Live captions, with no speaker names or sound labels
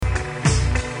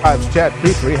Five's Chad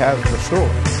Petrie has the story.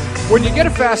 When you get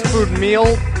a fast food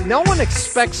meal, no one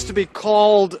expects to be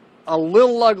called a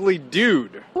little ugly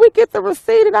dude. We get the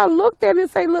receipt and I looked at it and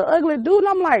say, little ugly dude, and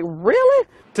I'm like, really?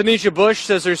 Tanisha Bush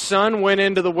says her son went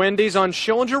into the Wendy's on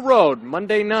Schillinger Road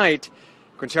Monday night.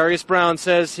 Quintarius Brown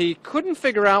says he couldn't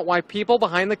figure out why people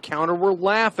behind the counter were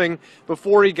laughing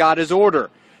before he got his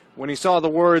order. When he saw the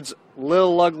words,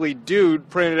 "Lil Ugly Dude,"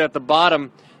 printed at the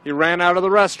bottom, he ran out of the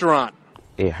restaurant.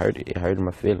 It hurt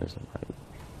my feelings.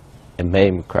 It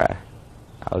made me cry.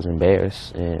 I was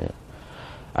embarrassed and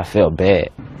I felt bad.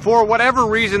 For whatever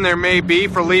reason there may be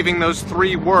for leaving those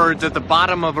 3 words at the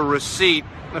bottom of a receipt,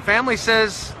 the family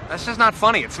says that's just not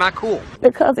funny. It's not cool.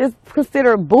 Because it's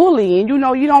considered bullying. You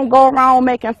know, you don't go around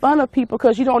making fun of people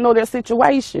because you don't know their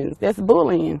situations. That's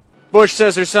bullying. Bush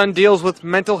says her son deals with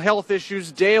mental health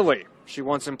issues daily. She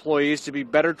wants employees to be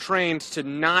better trained to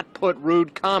not put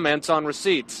rude comments on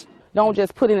receipts. Don't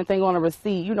just put anything on a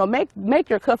receipt. You know, make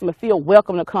your customer feel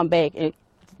welcome to come back and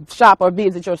shop or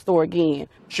visit your store again.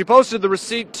 She posted the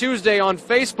receipt Tuesday on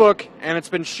Facebook, and it's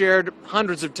been shared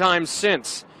hundreds of times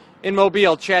since. In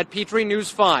Mobile, Chad Petrie, News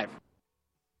 5.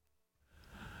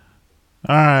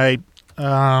 All right.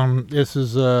 This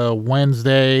is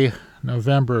Wednesday,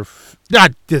 December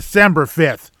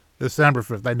 5th. December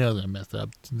 5th. I know that I messed up.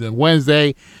 The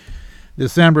Wednesday,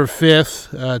 December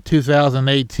 5th,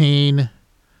 2018.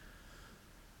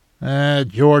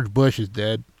 George Bush is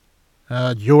dead.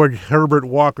 George Herbert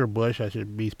Walker Bush, I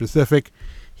should be specific.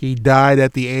 He died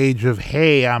at the age of,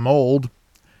 hey, I'm old.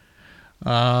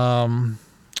 A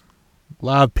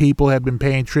lot of people have been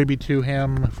paying tribute to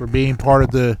him for being part of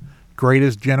the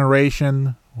greatest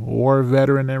generation, war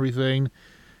veteran and everything.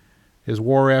 His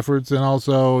war efforts and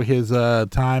also his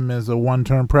time as a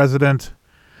one-term president.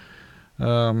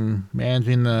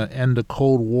 Managing the end of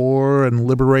Cold War and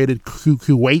liberated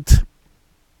Kuwait.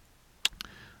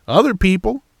 Other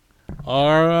people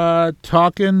are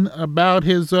talking about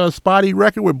his spotty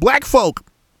record with black folk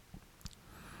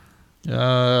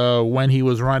when he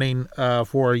was running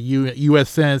for a U.S.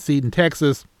 Senate seat in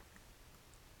Texas.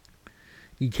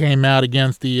 He came out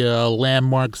against the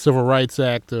landmark Civil Rights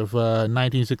Act of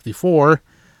 1964,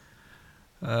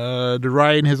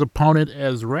 deriding his opponent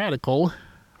as radical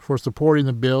for supporting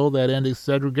the bill that ended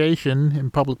segregation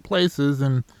in public places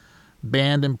and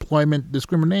banned employment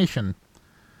discrimination.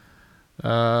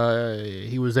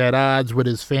 He was at odds with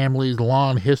his family's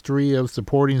long history of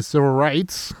supporting civil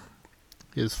rights.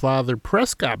 His father,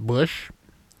 Prescott Bush,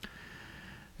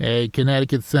 a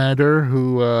Connecticut senator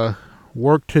who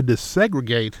worked to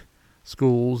desegregate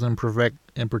schools and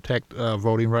protect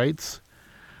voting rights.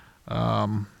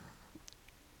 And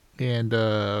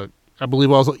I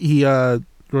believe also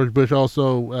George Bush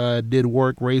also did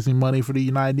work raising money for the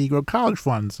United Negro College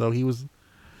Fund. So he was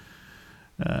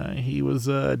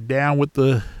down with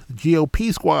the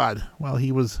GOP squad while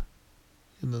he was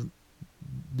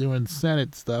doing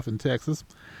Senate stuff in Texas.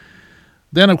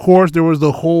 Then, of course, there was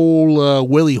the whole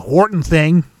Willie Horton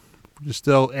thing, which is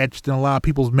still etched in a lot of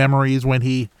people's memories when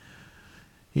he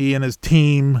and his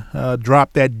team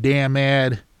dropped that damn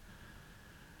ad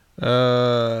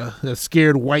that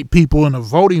scared white people into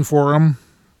voting for him,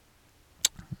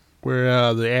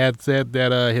 where the ad said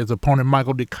that his opponent,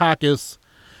 Michael Dukakis,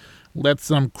 let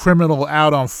some criminal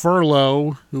out on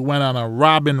furlough who went on a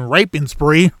raping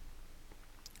spree.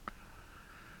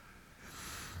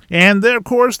 And then, of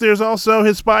course, there's also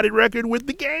his spotty record with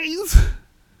the gays.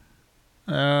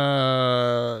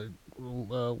 A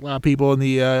lot of people in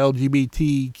the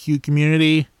LGBTQ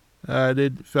community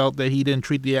felt that he didn't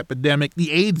treat the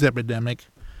AIDS epidemic,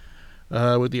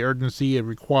 with the urgency it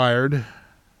required. A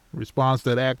response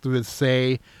that activists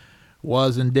say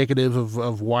was indicative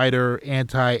of wider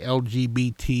anti-LGBTQ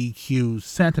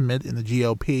sentiment in the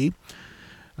GOP.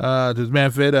 To his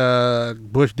benefit,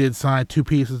 Bush did sign 2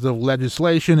 pieces of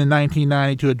legislation in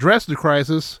 1990 to address the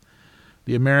crisis.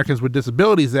 The Americans with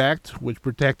Disabilities Act, which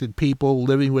protected people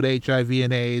living with HIV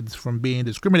and AIDS from being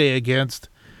discriminated against,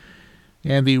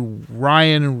 and the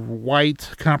Ryan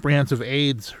White Comprehensive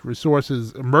AIDS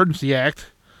Resources Emergency Act,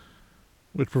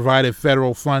 which provided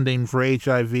federal funding for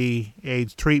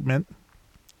HIV/AIDS treatment.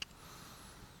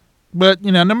 But,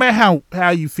 no matter how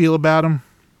you feel about him,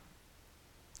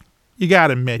 you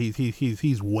gotta admit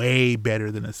he's way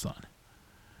better than his son.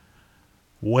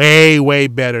 Way, way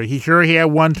better. He had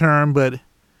one term, but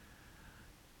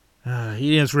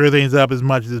he didn't screw things up as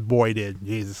much as his boy did.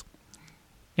 Jesus.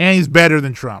 And he's better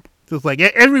than Trump. Just like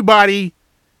everybody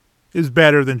is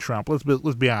better than Trump. Let's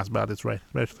be honest about this, right?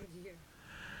 Especially.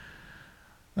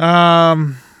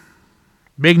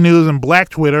 Big news in Black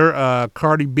Twitter.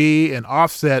 Cardi B and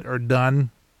Offset are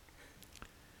done.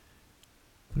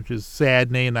 which is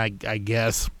saddening, I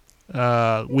guess.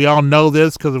 We all know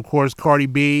this because, of course, Cardi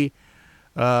B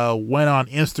went on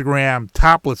Instagram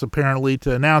topless apparently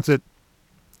to announce it,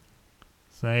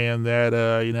 saying that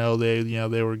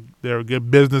they were good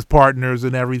business partners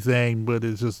and everything, but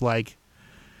it's just like,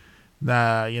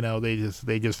 nah,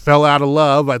 they just fell out of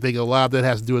love. I think a lot of that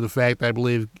has to do with the fact that I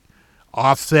believe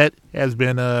Offset has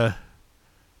been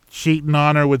cheating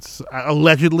on her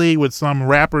allegedly with some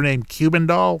rapper named Cuban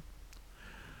Doll.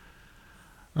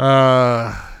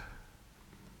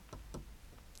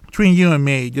 Between you and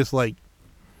me, just like,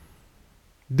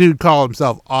 dude called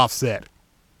himself Offset.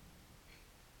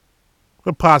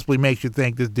 What possibly makes you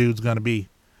think this dude's going to be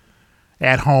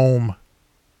at home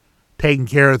taking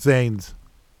care of things?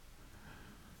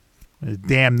 His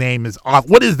damn name is Off.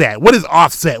 What is that? What is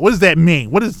Offset? What does that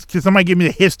mean? Can somebody give me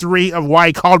the history of why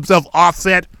he called himself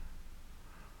Offset?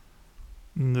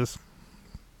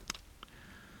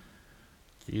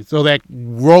 So that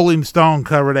Rolling Stone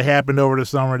cover that happened over the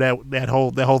summer, that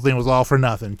whole thing was all for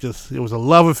nothing. It was a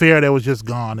love affair that was just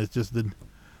gone. It's just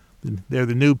they're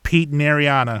the new Pete and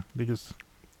Ariana. They're just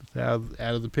out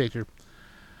of the picture.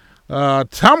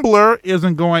 Tumblr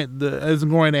isn't going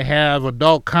to have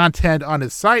adult content on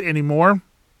its site anymore,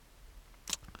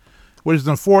 which is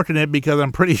unfortunate because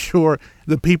I'm pretty sure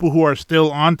the people who are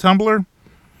still on Tumblr,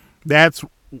 that's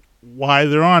why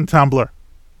they're on Tumblr.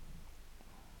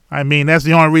 I mean, that's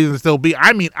the only reason to still be.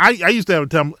 I mean, I used to have a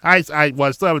Tumblr. I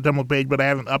still have a Tumblr page, but I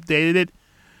haven't updated it,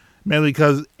 mainly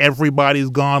because everybody's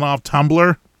gone off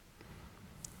Tumblr.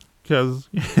 Because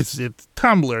it's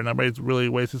Tumblr. Nobody's really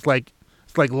wasting. It's like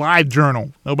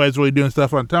LiveJournal. Nobody's really doing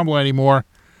stuff on Tumblr anymore.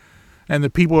 And the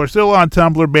people who are still on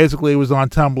Tumblr basically was on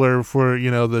Tumblr for,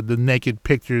 the naked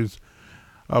pictures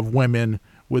of women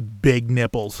with big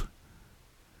nipples.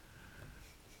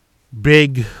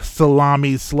 Big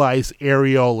salami slice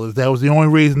areolas. That was the only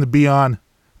reason to be on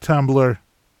Tumblr.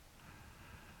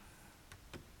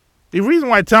 The reason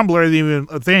why Tumblr isn't even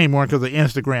a thing anymore because of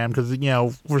Instagram. Because,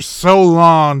 for so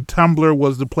long, Tumblr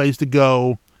was the place to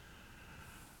go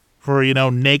for,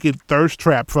 naked thirst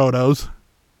trap photos.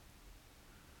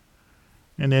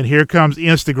 And then here comes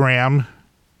Instagram,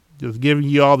 just giving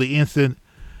you all the instant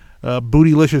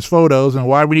bootylicious photos. And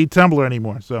why do we need Tumblr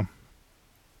anymore? So,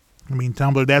 I mean,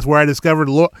 Tumblr, that's where I discovered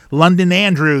London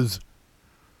Andrews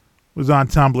was on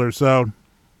Tumblr. So,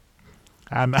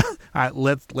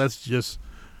 let's just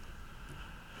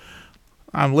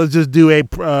do a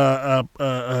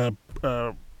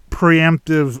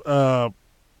preemptive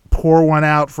pour one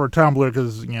out for Tumblr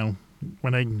because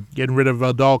when they getting rid of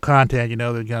adult content,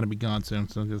 they're gonna be gone soon.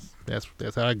 So that's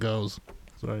how it goes.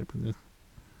 Sorry,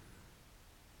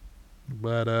 but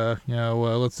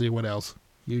let's see what else.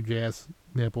 Huge ass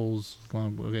nipples.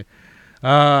 Okay.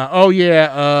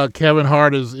 Kevin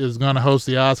Hart is gonna host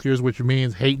the Oscars, which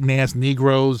means hating ass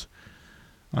Negroes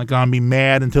I'm gonna be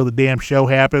mad until the damn show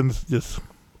happens.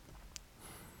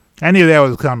 I knew that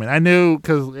was coming. I knew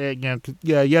because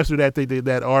yesterday I think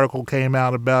that article came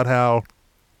out about how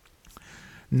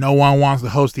no one wants to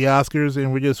host the Oscars,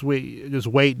 and we're just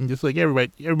waiting. Just like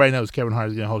everybody knows Kevin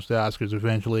Hart is gonna host the Oscars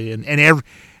eventually,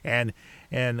 and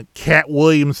Cat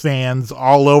Williams fans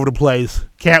all over the place.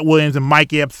 Cat Williams and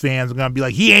Mike Epps fans are gonna be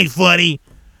like, he ain't funny.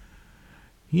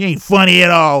 He ain't funny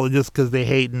at all, just because they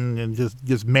hating and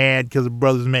just mad because the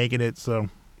brother's making it. So,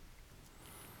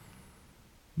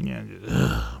 yeah,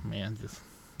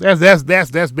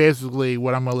 that's basically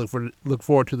what I'm gonna look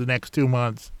forward to the next 2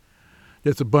 months.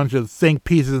 Just a bunch of think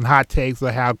pieces and hot takes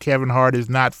of how Kevin Hart is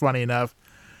not funny enough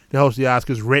to host the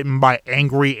Oscars, written by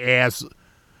angry ass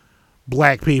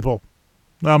black people.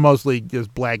 Well, mostly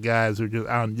just black guys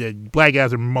black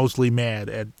guys are mostly mad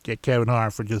at Kevin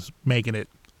Hart for just making it.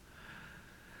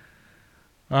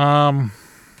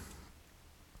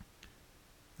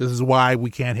 This is why we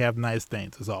can't have nice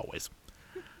things, as always.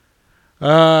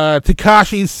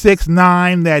 Tekashi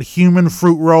 6ix9ine, that human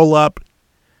fruit roll up,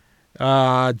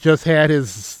 just had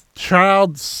his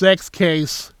child sex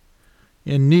case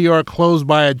in New York closed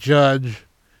by a judge.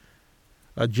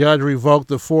 A judge revoked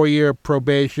the 4-year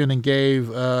probation and gave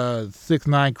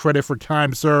 6ix9ine credit for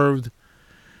time served.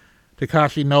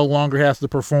 Tekashi no longer has to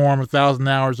perform 1,000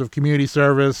 hours of community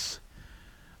service.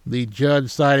 The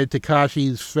judge cited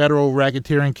Tekashi's federal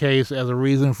racketeering case as a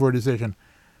reason for a decision.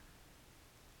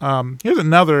 Here's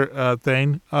another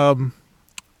thing. Why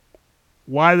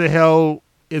the hell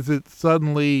is it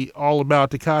suddenly all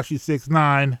about Tekashi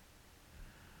 6ix9ine?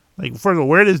 Like, first of all,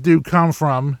 where did this dude come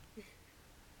from?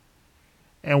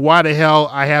 And why the hell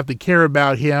I have to care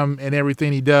about him and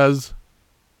everything he does?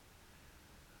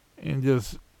 And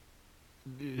just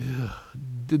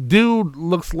the dude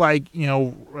looks like,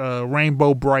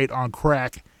 Rainbow Bright on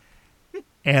crack,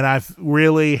 and I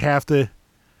really have to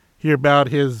hear about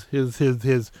his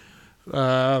federal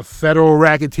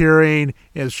racketeering,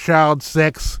 his child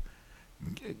sex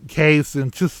case,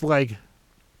 and just like,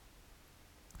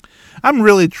 I'm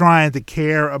really trying to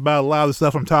care about a lot of the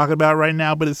stuff I'm talking about right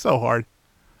now, but it's so hard.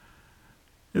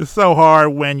 It's so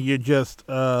hard when you're just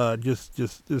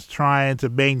trying to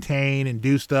maintain and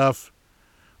do stuff.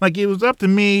 Like, it was up to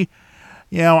me,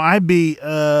 I'd be in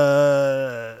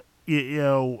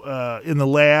the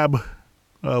lab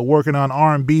working on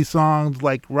R&B songs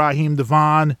like Raheem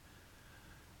DeVaughn,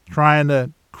 trying to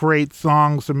create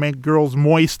songs to make girls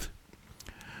moist.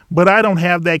 But I don't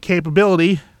have that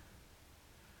capability.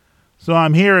 So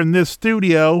I'm here in this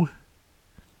studio,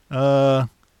 hoping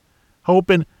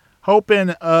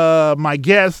my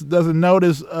guest doesn't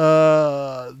notice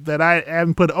that I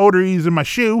haven't put odor ease in my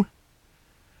shoe,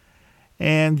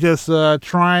 and just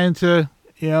trying to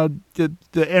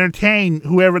entertain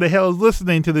whoever the hell is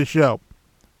listening to the show.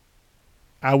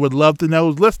 I would love to know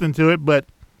who's listening to it, but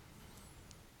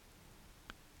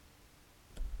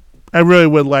I really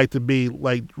would like to be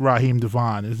like Raheem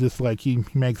DeVaughn. It's just like he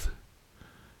makes,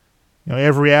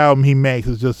 every album he makes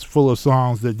is just full of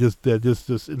songs that just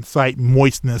incite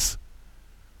moistness.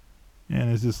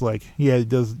 And it's just like, yeah, he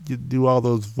does do all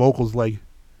those vocals, like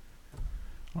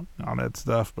all that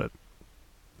stuff, but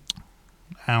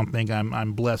I don't think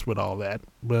I'm blessed with all that.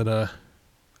 But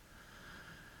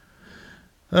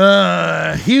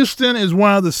Houston is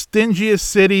one of the stingiest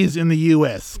cities in the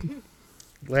U.S.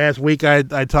 Last week I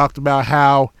talked about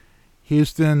how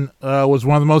Houston was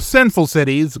one of the most sinful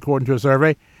cities, according to a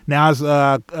survey. Now,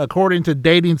 according to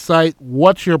dating site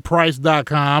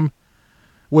whatsyourprice.com,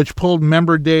 which pulled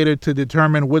member data to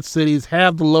determine which cities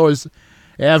have the lowest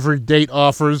average date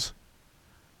offers,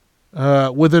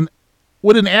 with an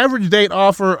average date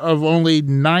offer of only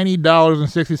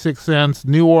 $90.66,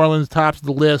 New Orleans tops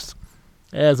the list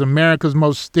as America's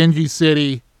most stingy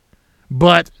city.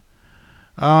 But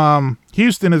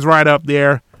Houston is right up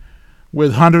there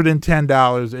with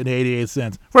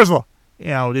 $110.88. First of all,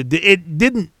 it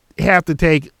didn't have to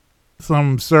take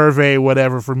some survey,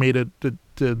 whatever, for me to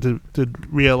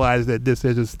realize that this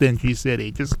is a stingy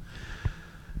city. Just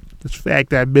the fact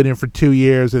that I've been here for 2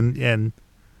 years and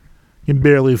can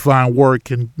barely find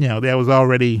work, and that was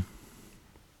already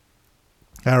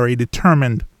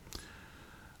determined.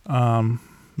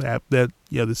 That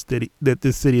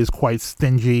this city is quite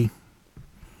stingy.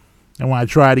 And when I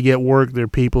try to get work, there are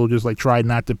people who just like try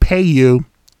not to pay you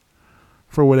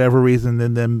for whatever reason,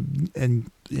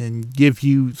 and give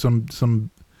you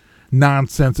some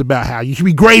nonsense about how you should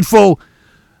be grateful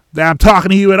that I'm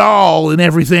talking to you at all and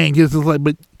everything. Just like,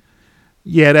 but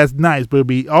yeah, that's nice, but it'd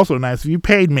be also nice if you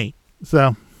paid me.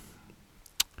 So,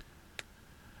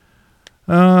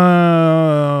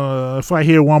 if I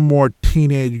hear one more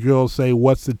teenage girl say,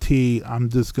 "What's the tea?" I'm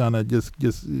just gonna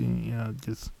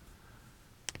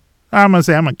I'm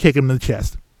gonna kick him in the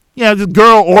chest. Just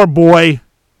girl or boy.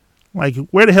 Like,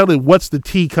 where the hell did "what's the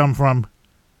tea" come from?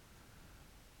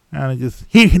 And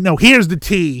here's the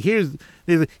tea. Here's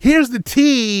the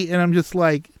tea, and I'm just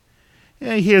like,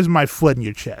 here's my foot in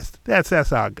your chest. That's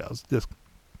how it goes. Just,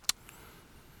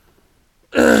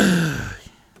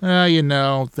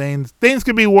 things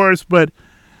could be worse, but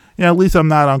at least I'm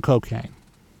not on cocaine.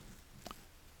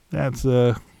 That's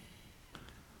at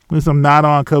least I'm not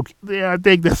on cocaine. Yeah, I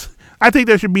think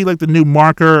that should be like the new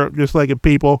marker, just like if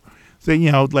people say,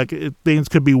 like if things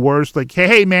could be worse. Like,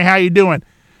 hey man, how you doing?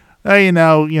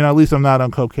 At least I'm not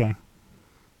on cocaine.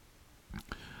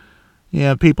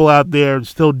 People out there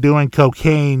still doing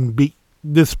cocaine,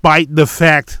 despite the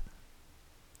fact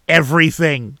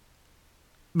everything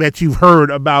that you've heard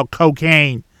about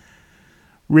cocaine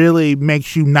really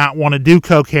makes you not want to do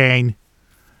cocaine.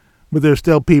 But there's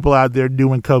still people out there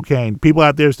doing cocaine. People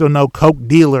out there still know coke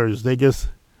dealers. They just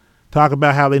talk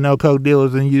about how they know coke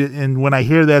dealers, and when I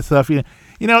hear that stuff, you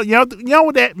know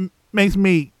what that makes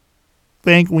me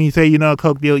think when you say a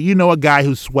coke dealer, a guy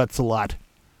who sweats a lot.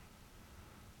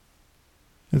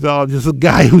 It's all just a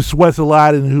guy who sweats a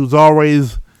lot and who's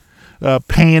always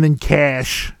paying in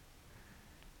cash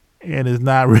and is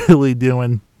not really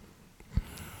doing.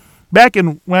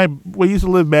 When I used to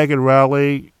live back in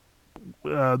Raleigh,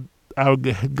 I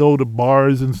would go to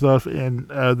bars and stuff,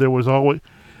 and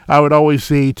I would always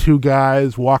see two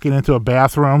guys walking into a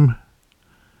bathroom.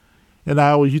 And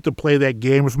I always used to play that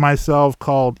game with myself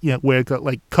called, where it's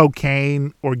like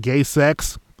cocaine or gay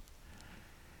sex.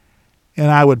 And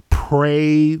I would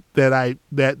pray that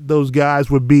those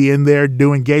guys would be in there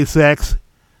doing gay sex.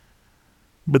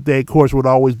 But they, of course, would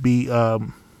always be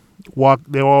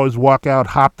They'll always walk out,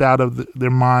 hopped out of their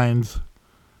minds,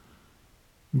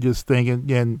 just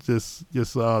thinking, and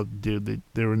dude,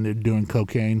 they're in there doing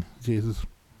cocaine. Jesus.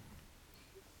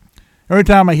 Every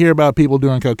time I hear about people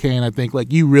doing cocaine, I think,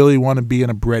 like, you really want to be in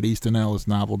a Bret Easton Ellis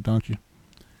novel, don't you?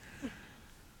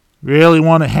 Really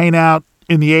want to hang out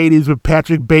in the 80s with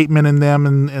Patrick Bateman and them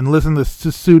and listen to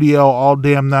Sussudio all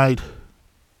damn night.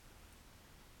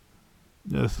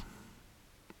 Just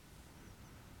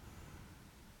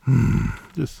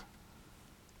it's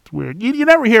weird. You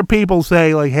never hear people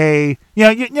say, like, hey,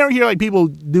 you never hear, like, people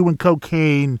doing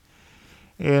cocaine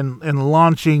and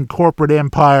launching corporate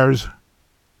empires.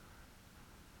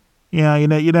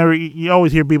 You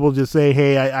always hear people just say,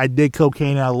 hey, I did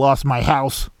cocaine and I lost my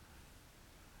house.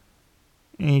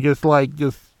 And you just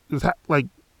because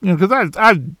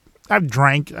I've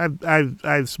drank,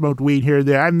 I've smoked weed here and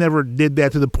there. I never did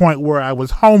that to the point where I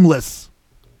was homeless.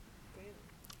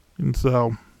 And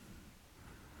so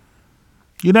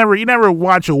you never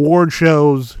watch award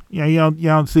shows. You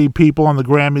don't see people on the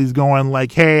Grammys going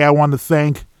like, hey, I want to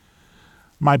thank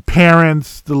my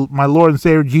parents, my Lord and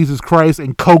Savior Jesus Christ,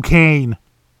 and cocaine.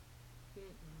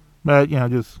 But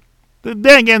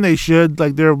then again, they should.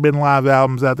 Like, there have been live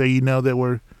albums out there, that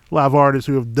were live artists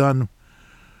who have done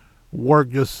work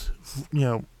just,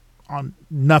 on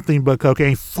nothing but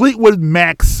cocaine. Fleetwood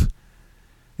Mac's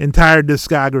entire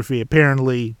discography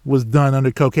apparently was done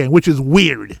under cocaine, which is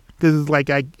weird because it's like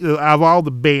out of all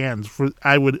the bands,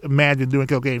 I would imagine doing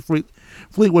cocaine.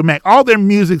 Fleetwood Mac, all their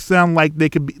music sound like they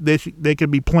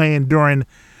could be playing during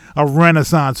a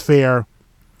Renaissance fair,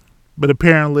 but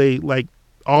apparently, like,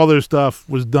 all their stuff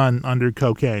was done under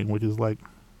cocaine, which is like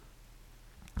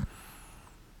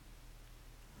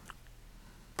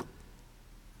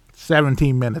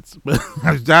 17 minutes.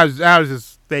 I was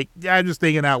just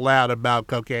thinking out loud about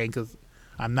cocaine because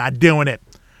I'm not doing it.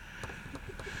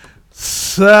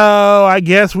 So I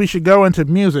guess we should go into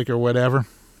music or whatever.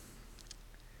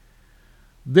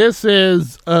 This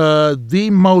is the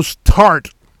most tart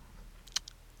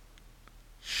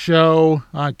show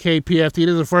on KPFT. This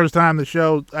is the first time the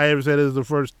show I ever said is the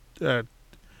first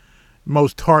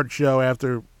most tart show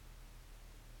after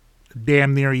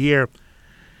damn near a year.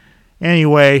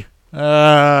 Anyway,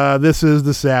 this is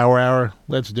the Sour Hour.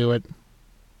 Let's do it.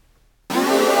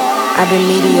 I've been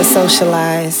media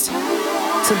socialized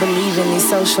to believe in these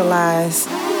social lies.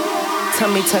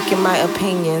 Tummy tucking my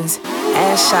opinions,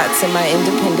 ass shots in my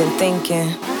independent thinking.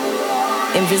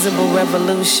 Invisible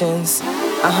revolutions,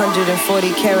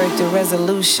 140 character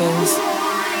resolutions.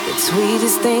 The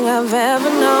sweetest thing I've ever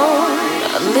known,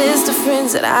 a list of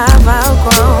friends that I've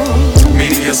outgrown.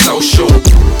 Media social.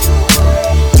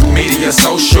 Media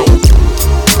social.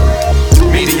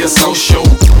 Media social.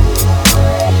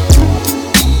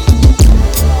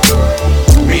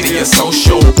 Media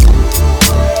social.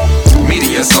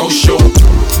 Media social.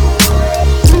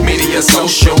 Media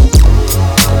social.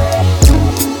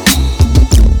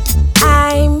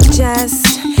 I'm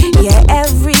just your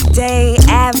everyday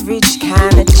average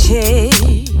kind of chick.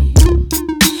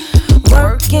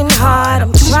 Working hard,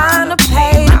 I'm trying to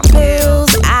pay the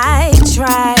bills. I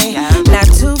try not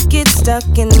to get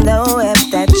stuck in the web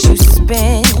that you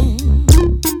spin.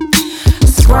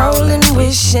 Scrolling,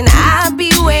 wishing I'd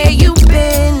be where you've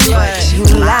been. You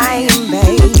lying,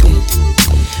 baby.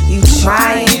 You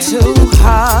trying too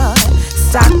hard.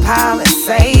 Stockpile and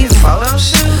save.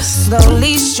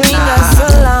 Slowly string us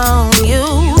along.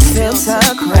 You filter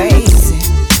crazy.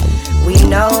 We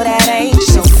know that ain't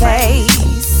your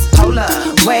face. Hold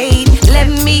up. Wait, let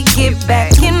me get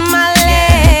back in my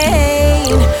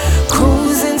lane.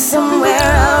 Cruising somewhere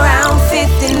around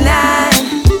 59.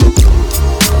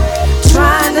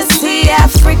 Trying to see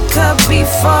Africa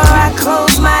before I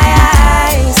close my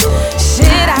eyes.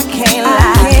 Shit, I can't lie.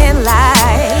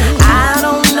 I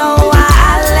don't know why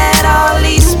I let all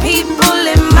these people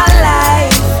in my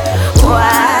life.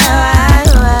 Why?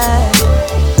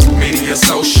 Media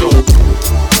social.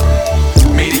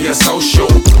 Media social.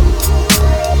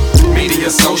 Media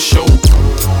social.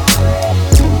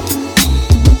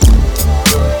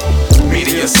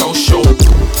 Media social.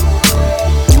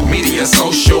 Media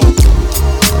social.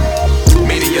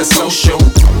 Media social.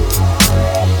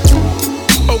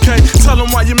 Okay, tell them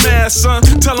why you mad, son.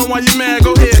 Tell them why you mad.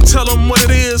 Go ahead, tell them what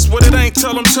it is, what it ain't.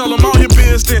 Tell them all your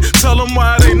business. Tell them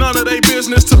why it ain't none of their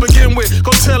business to begin with.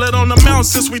 Go tell it on the mount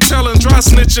since we tellin' dry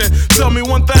snitching. Tell me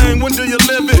one thing, when do you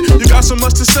live it? You got so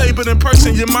much to say, but in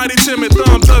person you're mighty timid.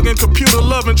 Thumb thuggin', computer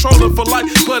loving, trolling for like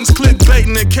buttons,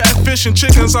 clickbaiting and catfishing.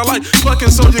 Chickens I like plucking,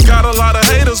 so you got a lot of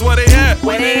haters. Where they at?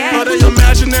 Are they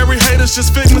imaginary haters?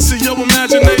 Just figments of your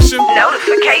imagination.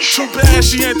 Notification. Too bad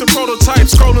she ain't the prototype.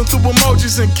 Scrolling through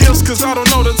emojis and gifts, cause I don't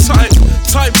know the type.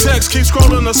 Type text, keep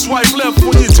scrolling or swipe left.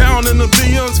 When you're down in the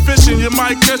DMs fishing, you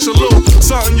might catch a little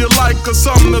something you like or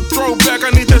something to throw back.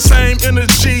 I need that same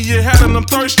energy you had in them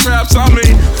thirst traps. I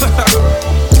mean,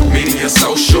 Media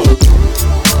social.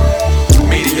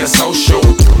 Media social.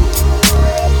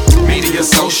 Media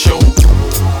social.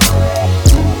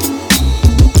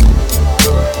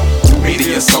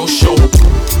 Media social.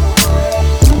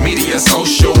 Media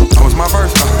social. That was my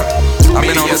verse. I've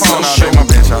been on the phone all day, my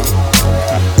bitch, y'all.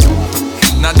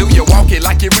 Now do you walk it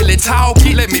like you really talk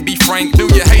it? Let me be frank, do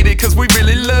you hate it cause we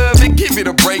really love it? Give it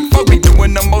a break, fuck me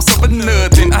doing the most of a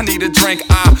nothing. I need a drink,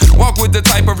 I walk with the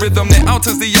type of rhythm that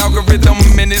alters the algorithm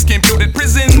in this computed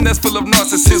prison that's full of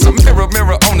narcissism. Mirror,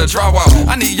 mirror on the drywall,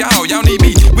 I need y'all need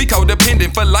me. We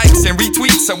codependent for likes and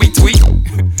retweets, so we tweet,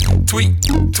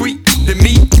 hit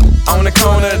me on the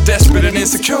corner, desperate and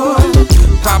insecure.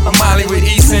 Pop a Molly with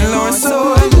East and Lawrence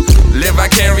Sword. Live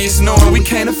vicarious knowing we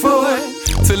can't afford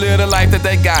to live the life that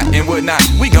they got and whatnot.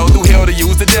 We go through hell to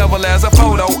use the devil as a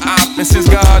photo op. And since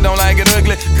God don't like it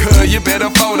ugly, you better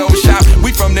Photoshop.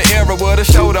 We from the era where the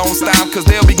show don't stop, cause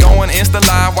they'll be going Insta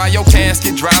live while your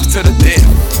casket drops to the death.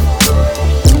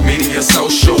 Media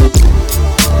social.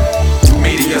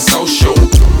 Media social.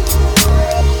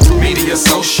 Media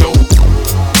social.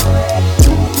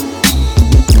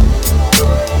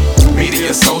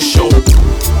 Media social.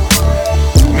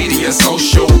 Media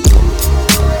social.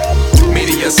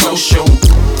 Media social.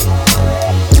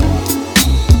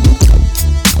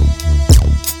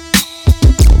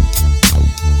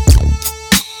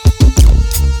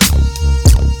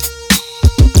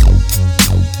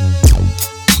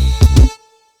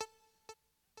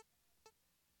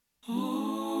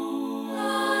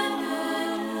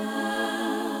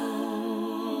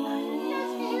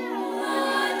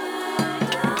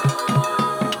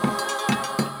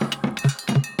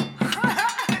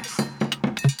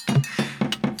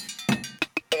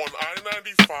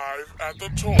 At the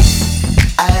top.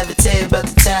 I ever tell you about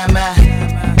the time I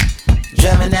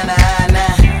driving down the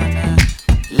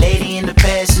I-9, lady in the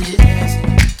passenger,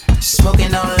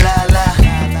 smoking on the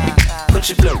la-la. Put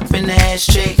your blow in the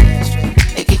ashtray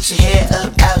and get your hair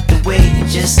up out the way.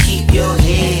 Just keep your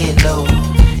head low.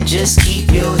 Just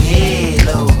keep your head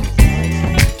low.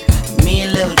 Me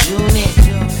and Lil Junior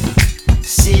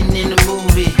sitting in the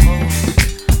movie.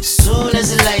 Soon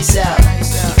as the lights out,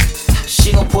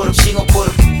 she gon' pour the,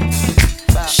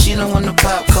 she don't want no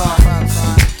popcorn.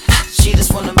 She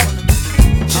just wanna,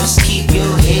 just keep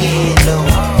your head low.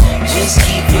 Just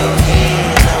keep your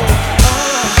head low.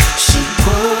 She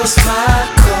pulls my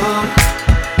coat,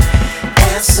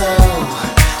 and so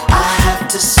I have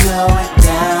to slow it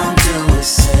down, do it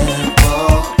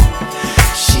simple.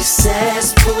 She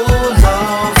says pull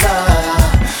over,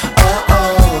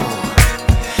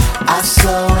 I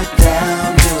slow it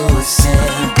down, do it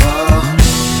simple.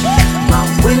 My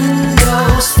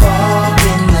windows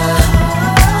fogging up,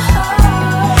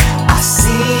 I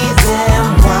see them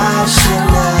watching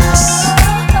us.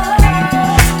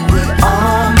 We're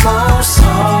almost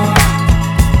home.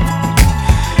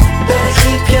 Better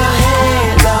keep your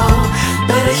head low.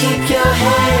 Better keep your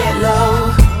head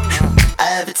low.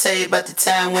 I ever tell you about the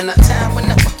time when I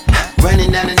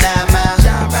running down the 9 mile,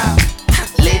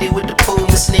 lady with the pool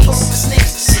and sneaks,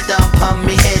 sit down, pump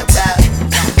me head top,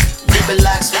 ribbon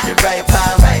locks with the right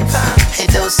palm. Hey,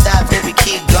 don't stop, baby,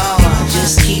 keep going.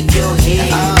 Just keep your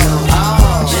head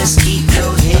low. Just keep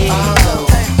your head low.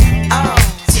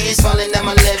 Tears falling down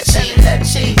my left cheek.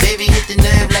 Baby, hit the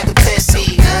nerve like a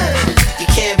pesky. You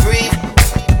can't breathe.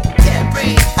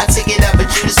 I take it out, but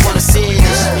you just wanna finish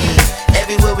me.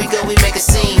 Everywhere we go, we make a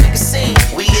scene.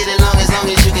 We get along as long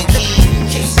as you can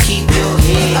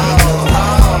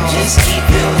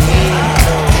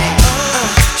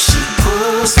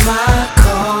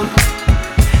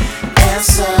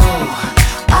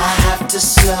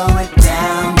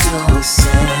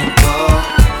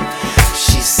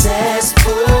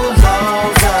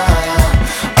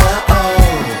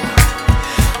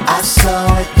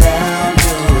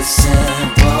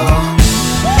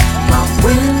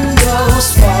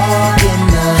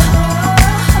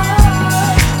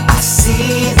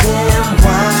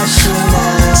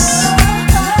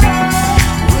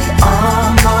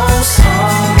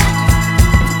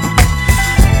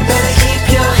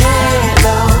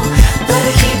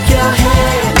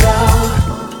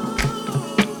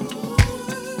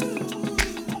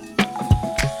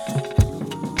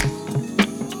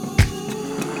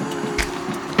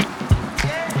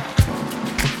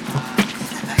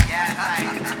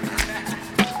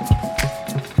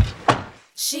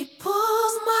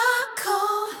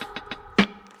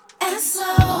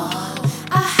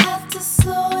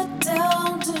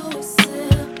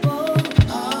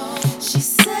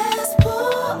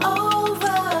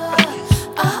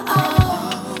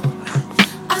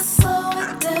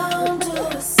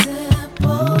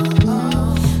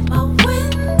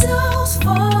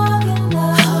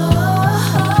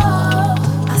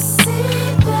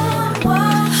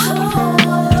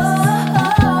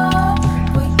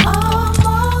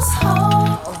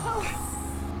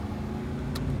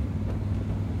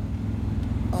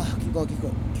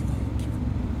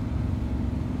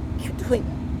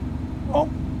Oh.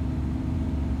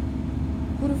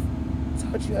 Who the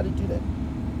taught you how to do that?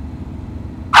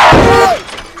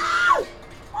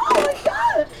 Oh my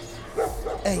God!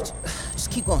 Hey, just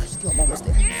keep going. Just keep going. I'm almost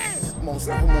there. I'm almost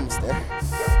there. I'm almost there.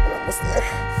 I'm almost there.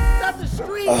 Stop the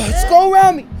street. Just go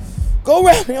around me. Go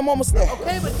around me. I'm almost there.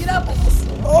 Okay, but get up.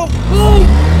 Oh.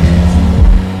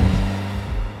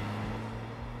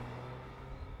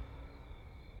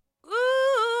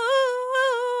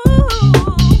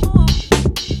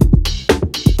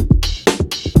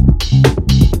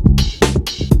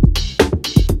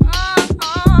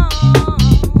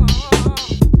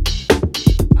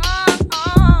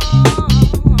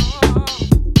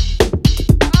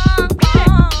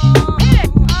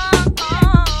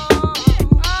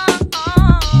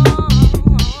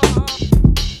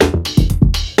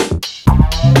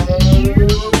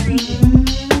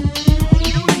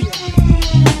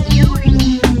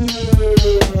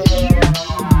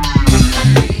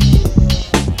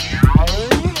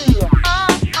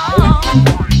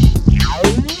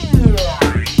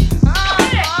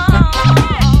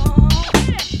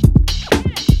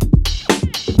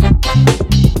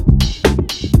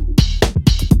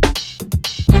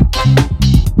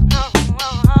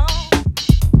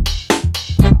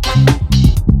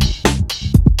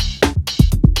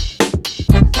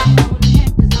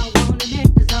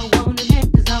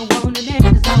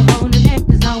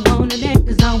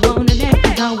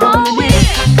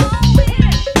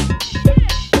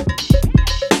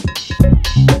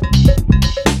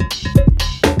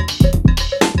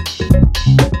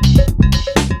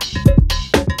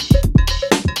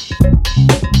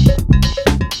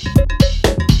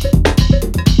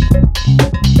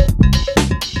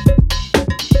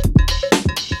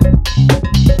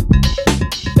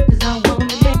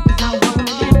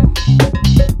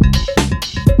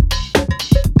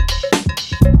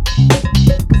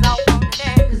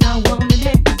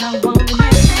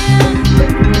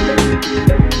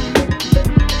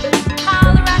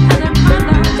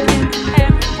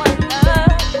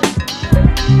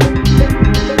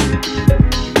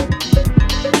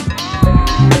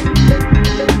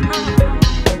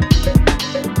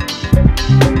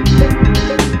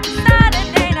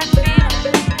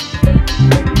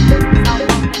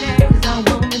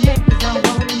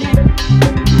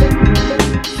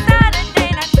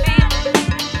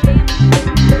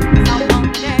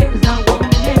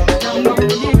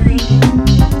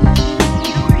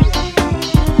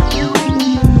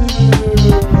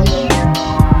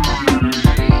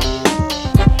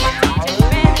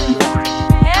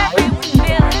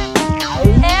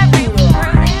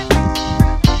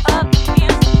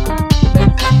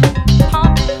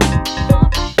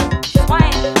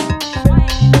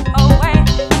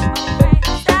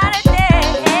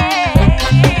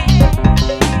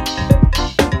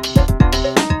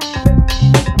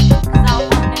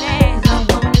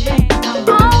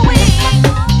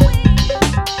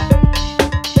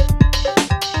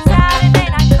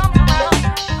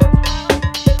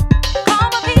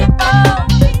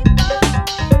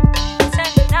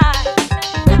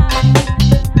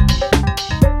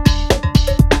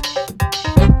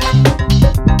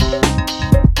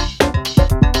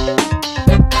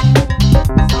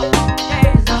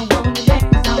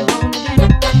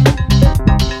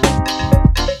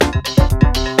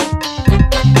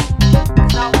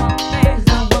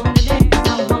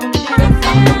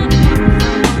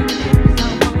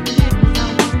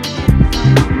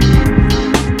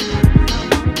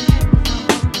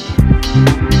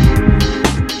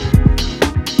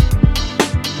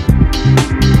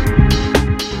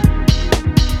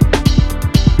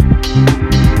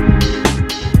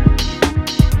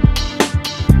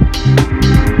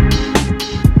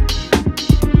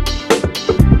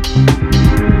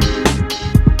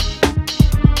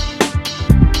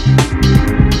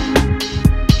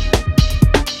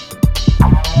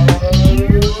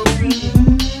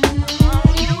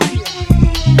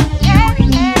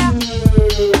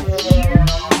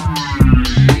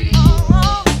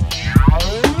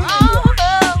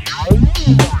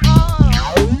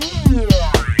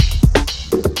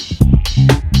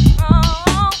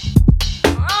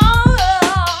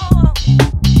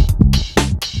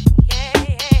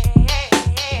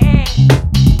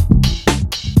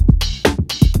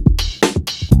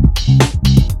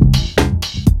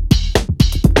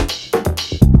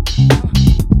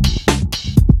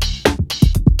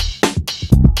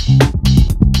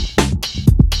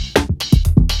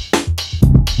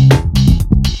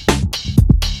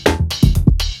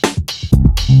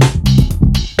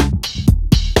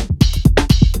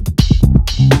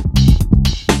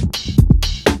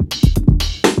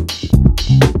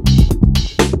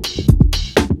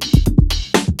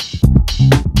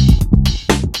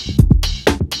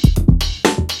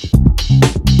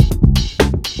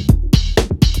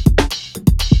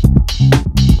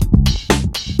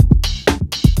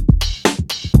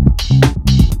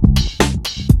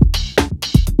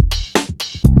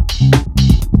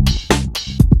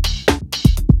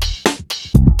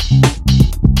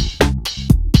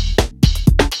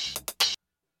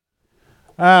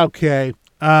 Okay.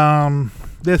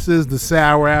 This is the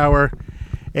Sour Hour,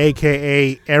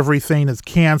 a.k.a. Everything is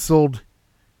Canceled,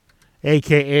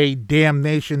 a.k.a.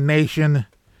 Damnation Nation,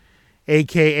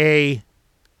 a.k.a.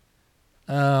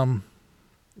 I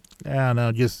don't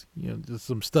know, just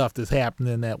some stuff that's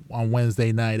happening on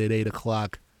Wednesday night at 8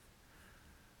 o'clock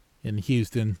in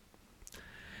Houston.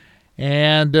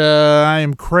 And I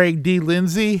am Craig D.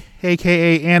 Lindsay,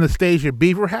 a.k.a. Anastasia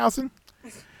Beaverhausen,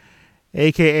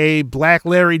 a.k.a. Black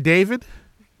Larry David,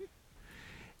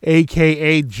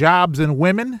 a.k.a. Jobs and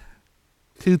Women.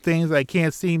 Two things I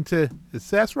can't seem to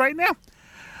assess right now.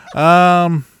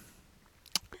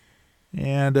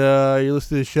 And you're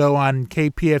listening to the show on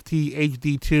KPFT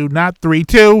HD2, not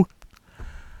 32.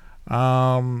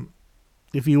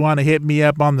 If you want to hit me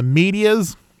up on the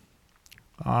medias,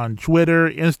 on Twitter,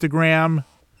 Instagram,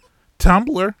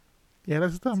 Tumblr. Yeah,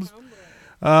 that's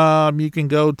Tumblr. You can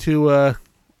go to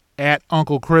at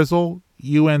Uncle Crizzle,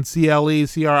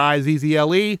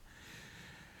 UNCLECRIZZLE.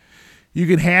 You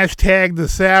can hashtag the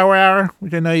Sour Hour,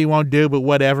 which I know you won't do, but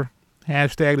whatever.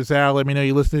 Hashtag the Sour Hour. Let me know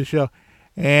you listen to the show.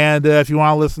 And if you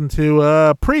want to listen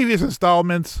to previous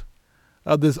installments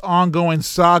of this ongoing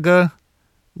saga,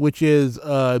 which is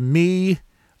me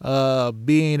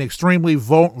being extremely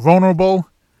vulnerable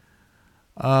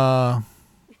on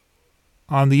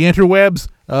the interwebs,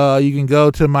 you can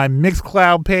go to my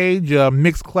Mixcloud page,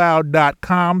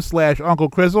 mixcloud.com/Uncle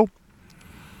Crizzle.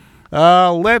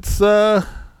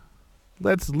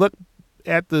 Let's look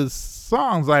at the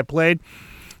songs I played.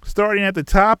 Starting at the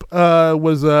top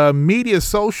was Media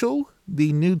Social,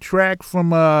 the new track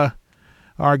from our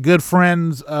good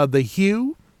friends The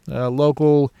Hue,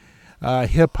 local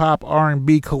hip-hop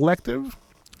R&B collective.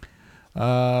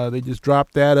 They just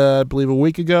dropped that, I believe, a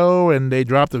week ago, and they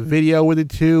dropped a video with it,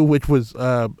 too, which was,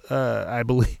 I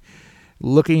believe,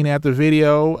 looking at the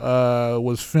video,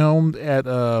 was filmed at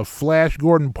Flash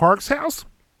Gordon Parks' house,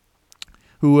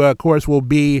 who, of course, will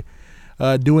be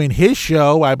doing his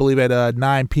show, I believe, at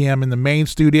 9 p.m. in the main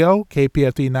studio,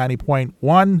 KPFT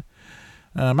 90.1.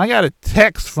 I got a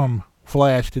text from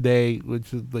Flash today,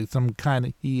 which is like some kind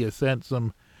of, he has sent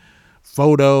some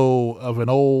photo of an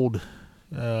old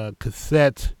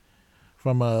cassette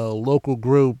from a local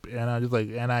group, and I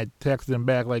texted him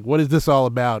back, like, what is this all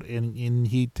about? And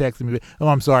he texted me, oh,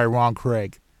 I'm sorry, wrong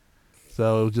Craig.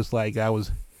 So it was just like, I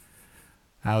was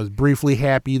briefly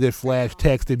happy that Flash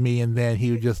texted me, and then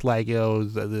he was just like,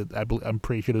 I'm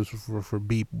pretty sure this was for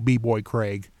B-Boy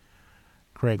Craig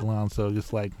Long. So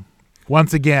just like,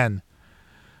 once again,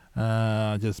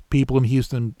 just people in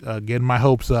Houston getting my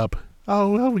hopes up.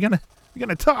 Oh, well, we're gonna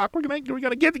talk. We're gonna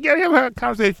get together, have a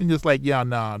conversation. Just like, yeah,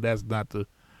 no,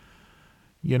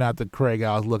 you're not the Craig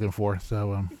I was looking for.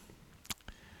 So,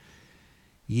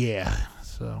 yeah.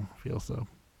 So I feel so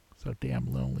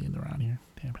damn lonely around here.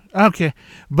 Damn it. Okay,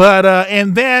 but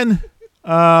and then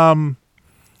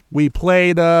we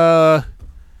played a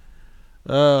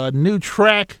new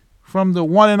track from the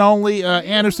one and only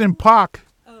Anderson .Paak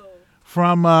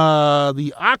from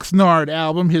the Oxnard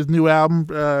album, his new album,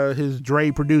 his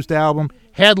Dre-produced album,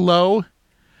 Head Low,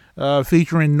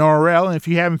 featuring Norrell. And if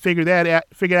you haven't figured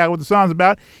out what the song's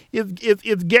about,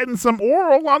 it's getting some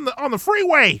oral on the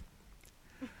freeway.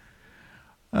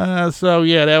 So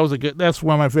yeah, that's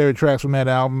one of my favorite tracks from that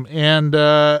album. And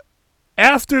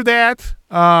after that,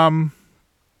 that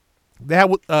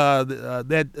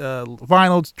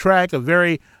vinyl track, a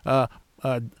very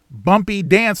bumpy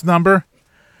dance number,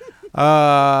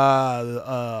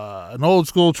 an old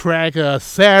school track,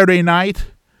 Saturday Night,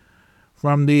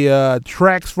 from the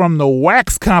Tracks from the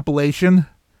Wax compilation,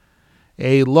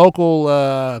 a local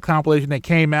compilation that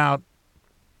came out,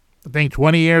 I think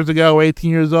 18 years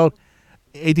ago,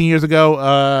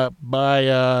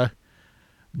 by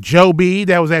Joe B.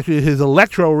 That was actually his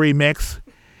electro remix.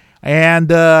 And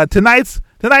tonight's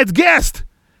guest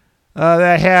that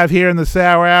I have here in the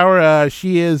Sour Hour,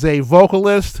 she is a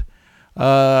vocalist.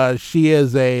 She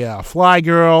is a fly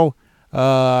girl.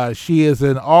 She is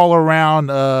an all-around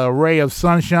ray of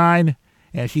sunshine,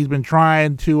 and she's been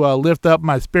trying to lift up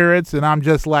my spirits, and I'm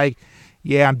just like,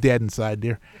 yeah, I'm dead inside,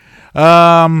 dear.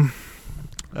 Karina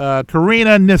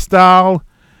Nistal,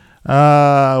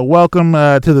 welcome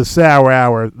to the Sour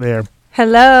Hour there.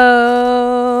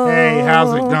 Hello. Hey,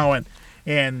 how's it going?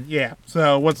 And yeah,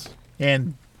 so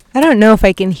I don't know if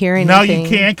I can hear anything. No, you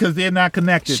can't because they're not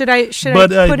connected. Should I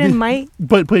put in my...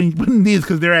 But put in these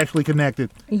because they're actually connected.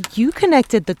 You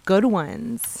connected the good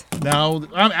ones. No,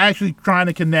 I'm actually trying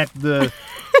to connect the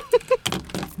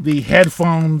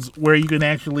headphones where you can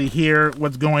actually hear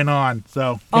what's going on.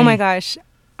 So. Oh my gosh.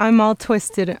 I'm all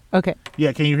twisted. Okay.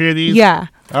 Yeah, can you hear these? Yeah.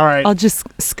 All right. I'll just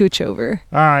scooch over.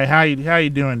 All right. How you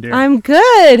doing, dear? I'm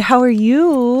good. How are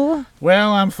you?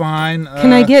 Well, I'm fine.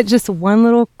 Can I get just one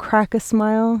little crack of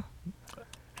smile?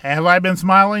 Have I been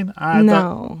smiling?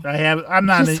 No. I have. I'm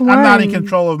not. Just I'm not in one.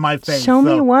 control of my face. Show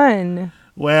me one.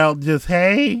 Well, just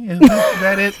hey. Is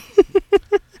that it?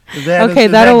 Okay,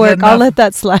 that'll work. I'll let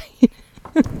that slide.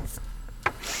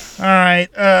 All right.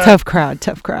 Tough crowd.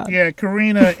 Yeah,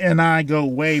 Karina and I go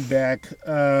way back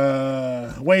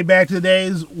to the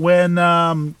days when,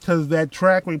 because that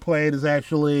track we played is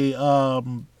actually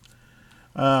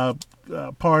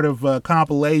part of a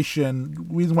compilation. The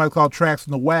reason why it's called Tracks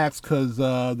in the Wax, because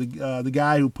the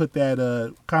guy who put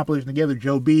that compilation together,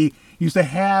 Joe B, used to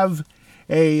have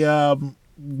a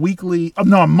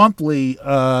monthly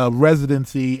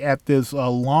residency at this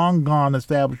long gone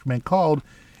establishment called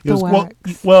it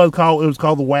was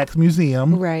called the Wax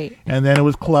Museum, right? And then it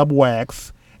was Club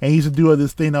Wax, and he used to do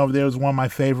this thing over there. It was one of my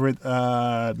favorite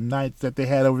nights that they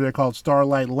had over there called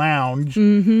Starlight Lounge,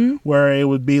 where it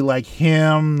would be like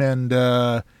him and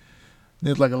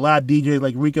there's like a lot of DJs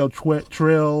like Rico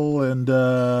Trill and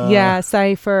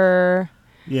Cypher,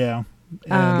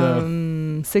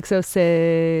 and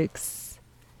 606,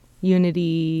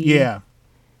 Unity,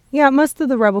 Yeah, most of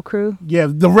the Rebel Crew. Yeah,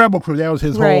 the Rebel Crew. That was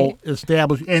his whole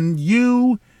established. And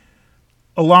you,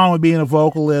 along with being a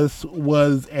vocalist,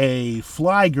 was a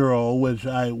fly girl, which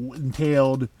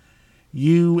entailed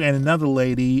you and another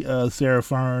lady, Sarah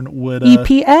Fern, would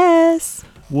EPS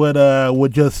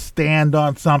would just stand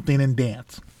on something and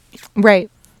dance.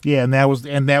 Right. Yeah, and that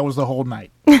was the whole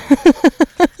night.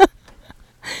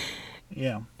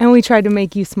 Yeah. And we tried to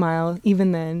make you smile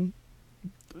even then.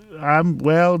 I'm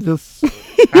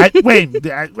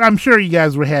sure you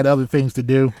guys had other things to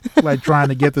do, like trying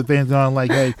to get the things on. Like,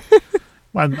 hey,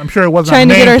 I'm sure it wasn't trying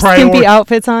to get our priority. skimpy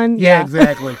outfits on. Yeah,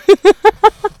 exactly.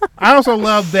 I also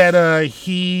love that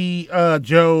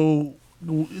Joe,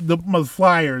 the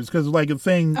flyers, because like a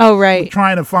thing. Oh, right.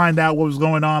 Trying to find out what was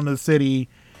going on in the city,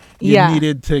 you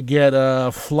needed to get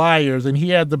flyers, and he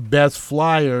had the best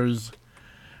flyers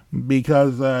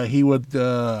because he would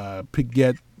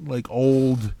get like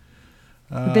old.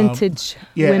 Vintage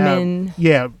women.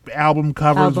 Album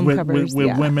covers with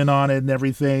yeah. women on it and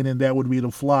everything, and that would be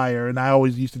the flyer. And I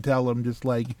always used to tell them, just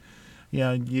like,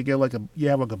 you get you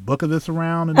have like a book of this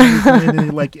around and everything,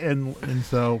 and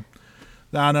so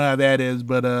I don't know how that is,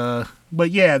 but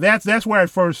yeah, that's where I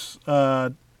first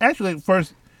I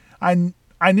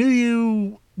knew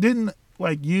you didn't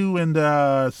like you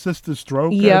and Sister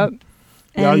Stroke. Yep.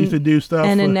 Y'all used to do stuff.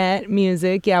 And Annette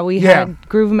Music. Yeah, we had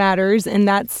Groove Matters, and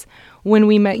that's when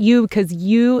we met you because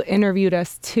you interviewed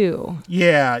us too.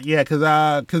 Yeah, because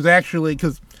a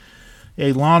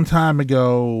long time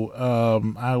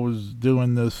ago, I was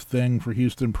doing this thing for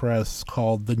Houston Press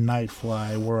called The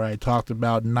Nightfly, where I talked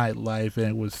about nightlife, and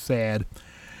it was sad.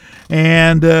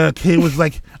 And it was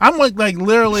like, I'm like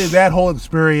literally that whole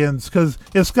experience, because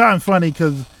it's kind of funny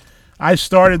because I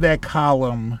started that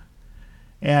column.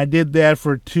 And I did that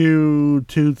for 3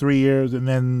 years, and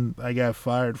then I got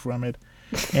fired from it.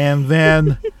 And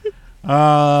then,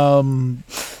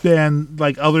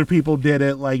 like other people did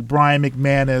it, like Brian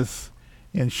McManus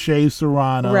and Shea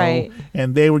Serrano, right?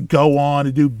 And they would go on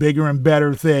to do bigger and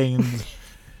better things.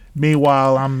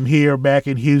 Meanwhile, I'm here back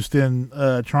in Houston,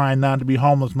 trying not to be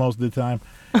homeless most of the time.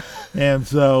 And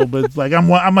so, but it's like I'm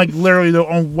like literally the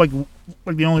only,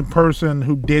 like the only person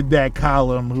who did that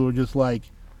column who were just like.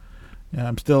 Yeah,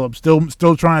 I'm still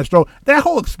trying to stroll that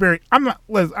whole experience. I'm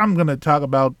going to talk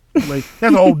about like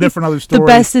that's a whole different other story. The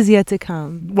best is yet to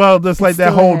come. Well, just like the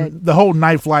whole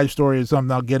Nightfly story is something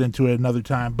I'll get into it another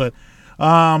time. But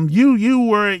you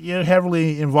were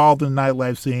heavily involved in the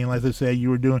nightlife scene. Like I said,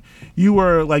 you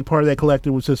were like part of that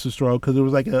collective with Sister Stroke, because it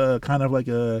was like a kind of like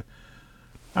a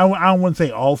I wouldn't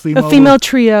say all female. A female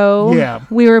trio. Yeah,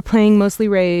 we were playing mostly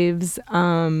raves.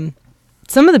 Some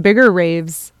of the bigger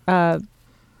raves.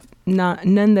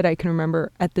 None that I can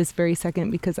remember at this very second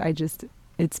because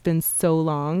it's been so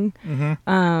long.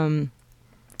 Mm-hmm.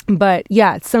 But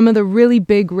yeah, some of the really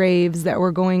big raves that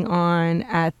were going on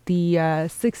at the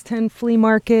 610 flea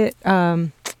market.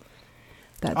 The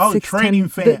trading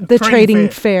fair. The trading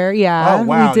fair, yeah. Oh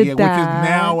wow, we did that. Which is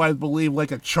now I believe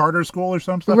like a charter school or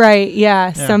something. Right,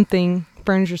 yeah. Something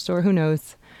furniture store. Who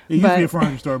knows? It used to be a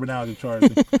furniture store, but now it's a charter.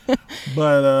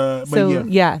 But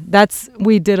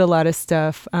we did a lot of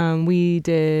stuff. We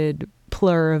did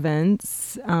Plur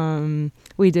events.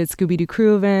 We did Scooby-Doo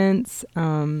Crew events.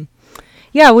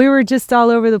 Yeah, we were just all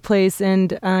over the place,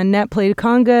 and Net played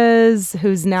congas,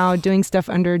 who's now doing stuff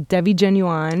under Devi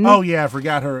Genuine. Oh yeah, I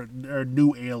forgot her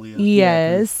new alias.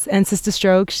 Yes, and Sister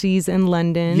Stroke, she's in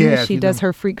London. Yeah, she does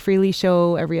her Freak Freely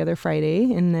show every other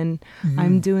Friday, and then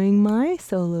I'm doing my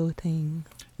solo thing.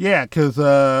 Yeah, because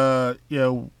I've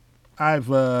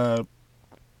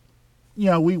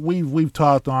we've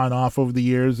talked on and off over the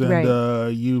years, and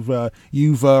Right.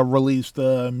 you've released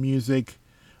music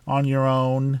on your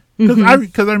own.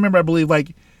 Because I remember, I believe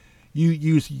like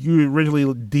you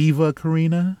originally Diva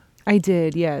Karina, I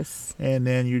did, yes. and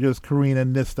then you're just Karina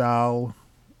Nistal.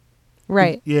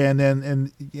 Right. Yeah, and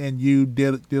then and you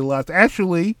did a lot.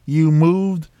 Actually, you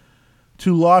moved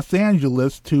to Los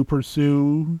Angeles to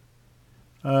pursue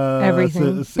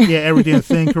Everything. everything,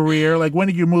 sing career. Like, when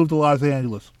did you move to Los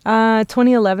Angeles?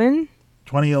 2011.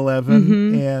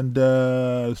 2011. And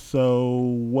so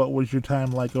what was your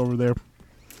time like over there?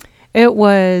 It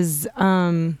was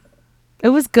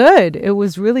good. It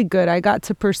was really good. I got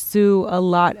to pursue a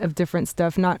lot of different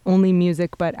stuff, not only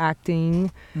music but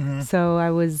acting. So I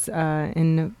was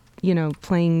playing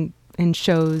in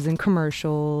shows and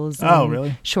commercials. Oh, and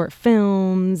really? Short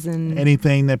films and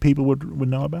Anything that people would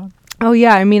know about? Oh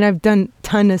yeah, I mean I've done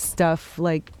ton of stuff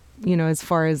like as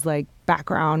far as like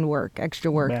background work, extra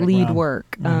work, lead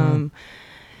work.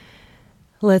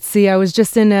 Let's see, I was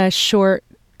just in a short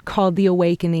called The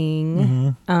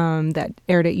Awakening that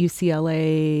aired at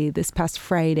UCLA this past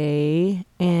Friday,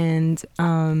 and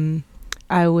I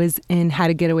was in How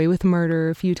to Get Away with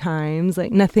Murder a few times,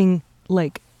 like nothing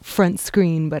like front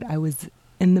screen, but I was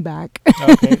in the back.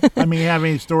 Okay. I mean, you have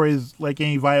any stories, like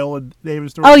any Viola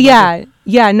Davis stories? Oh yeah,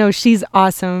 yeah. No, she's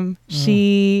awesome.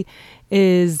 She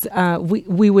is.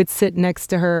 We would sit next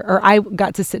to her, or I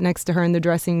got to sit next to her in the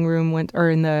dressing room or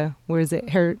in the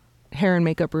hair and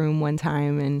makeup room one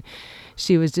time, and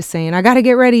she was just saying, "I got to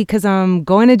get ready because I'm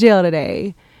going to jail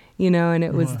today," And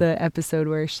it was the episode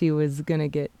where she was gonna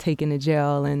get taken to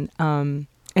jail, and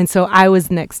so I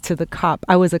was next to the cop.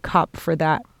 I was a cop for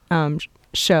that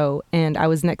show, and I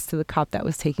was next to the cop that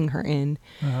was taking her in.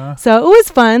 So it was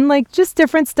fun, like just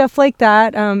different stuff like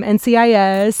that.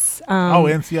 NCIS.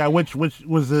 NCIS. Which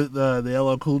was it? The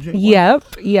LL Cool J one? Yep.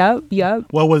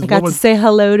 I got to say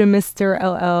hello to Mr.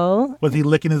 LL. Was he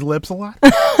licking his lips a lot?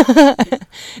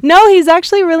 No, he's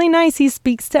actually really nice. He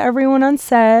speaks to everyone on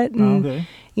set. And, okay.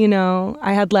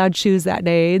 I had loud shoes that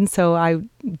day, and so I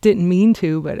didn't mean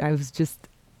to, but I was just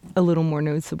a little more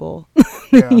noticeable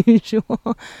than usual.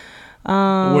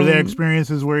 Were there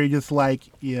experiences where you just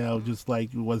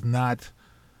was not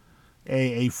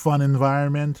a fun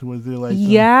environment? Was there like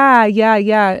Yeah.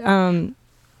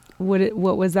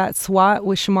 What was that? SWAT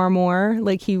with Shamar Moore?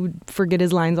 Like he would forget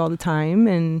his lines all the time,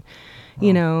 and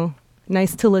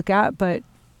nice to look at, but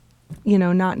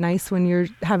not nice when you're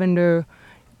having to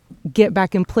get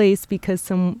back in place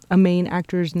because a main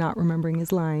actor is not remembering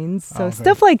his lines. So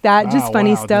stuff like that, just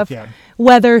funny stuff.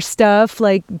 Weather stuff,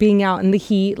 like being out in the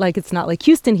heat, like it's not like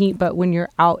Houston heat, but when you're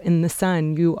out in the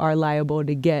sun, you are liable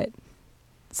to get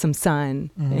some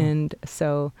sun. And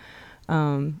so,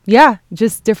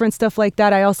 just different stuff like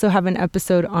that. I also have an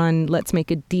episode on Let's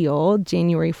Make a Deal,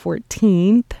 January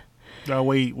 14th. Oh,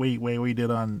 wait, we did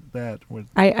on that.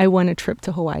 I won a trip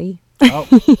to Hawaii. Oh,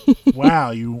 wow,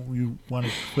 you want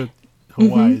to quit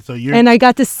Hawaii. So and I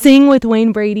got to sing with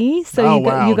Wayne Brady, so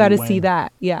you got to see Wayne.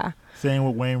 that. Yeah. Sing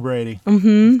with Wayne Brady.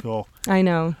 That's cool. I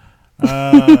know.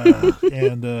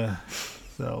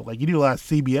 So like you do a lot of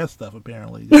CBS stuff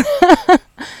apparently.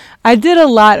 I did a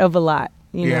lot,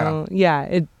 you Yeah. know. Yeah,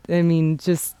 it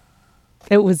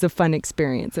was a fun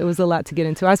experience. It was a lot to get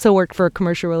into. I also worked for a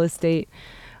commercial real estate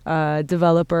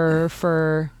developer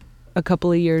for a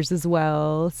couple of years as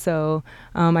well. So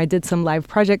I did some live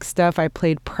project stuff. I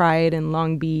played Pride in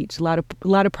Long Beach, a lot of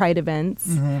Pride events.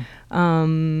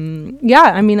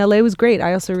 LA was great.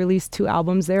 I also released 2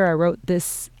 albums there. I wrote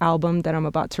this album that I'm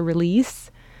about to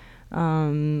release.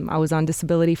 I was on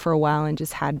disability for a while and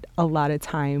just had a lot of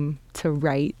time to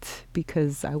write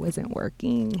because I wasn't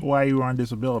working. Why you were on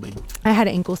disability? I had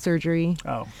ankle surgery.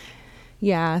 Oh.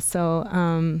 Yeah, so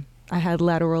I had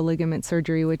lateral ligament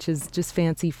surgery, which is just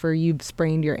fancy for you've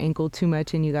sprained your ankle too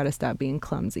much and you got to stop being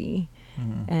clumsy.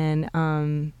 And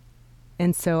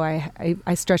so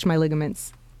I stretched my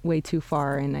ligaments way too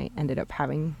far, and I ended up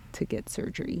having to get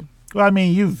surgery. Well, I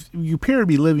mean, you appear to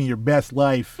be living your best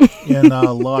life in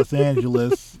Los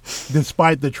Angeles,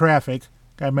 despite the traffic.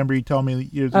 I remember you told me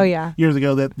years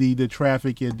ago that the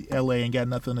traffic in LA ain't got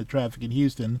nothing to traffic in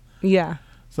Houston. Yeah.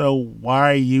 So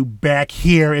why are you back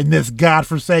here in this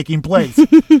godforsaken place?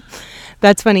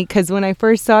 That's funny because when I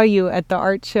first saw you at the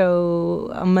art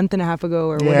show a month and a half ago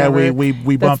or whatever, we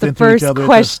bumped that's the into first each other.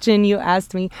 question you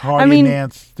asked me. Hardy I mean,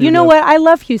 Nance you know what? I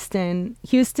love Houston.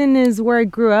 Houston is where I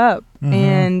grew up,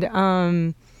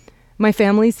 and my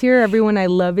family's here. Everyone I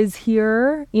love is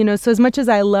here. You know, so as much as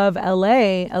I love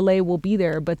LA will be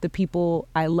there, but the people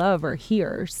I love are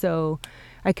here. So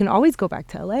I can always go back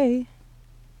to LA,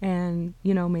 and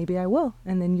you know, maybe I will,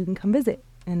 and then you can come visit,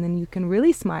 and then you can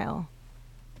really smile.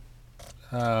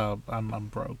 I'm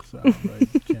broke, so I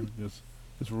can't just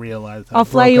realize how I'll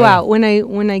fly broke you I out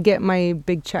when I get my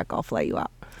big check. I'll fly you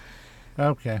out.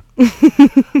 Okay.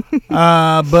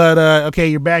 But okay,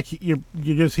 you're back. You're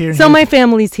just here. So my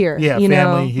family's here. Yeah, you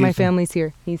family, know, Houston. my family's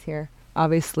here. He's here,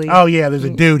 obviously. Oh yeah, there's a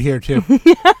dude here too.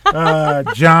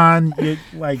 John,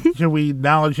 should we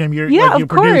acknowledge him? You're yeah, like your of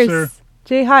course. producer.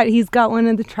 Jay Hot. He's got one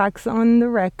of the tracks on the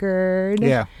record.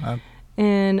 Yeah.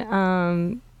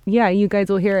 And yeah, you guys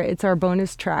will hear it. It's our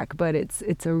bonus track, but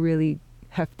it's a really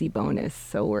hefty bonus.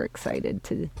 So we're excited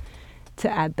to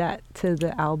add that to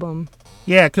the album.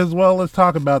 Yeah, let's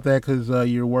talk about that because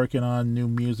you're working on new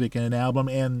music and an album,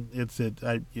 and it's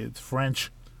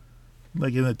French,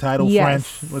 like in the title,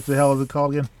 yes. French. What the hell is it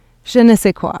called again? Je ne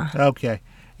sais quoi. Okay.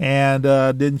 And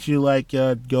didn't you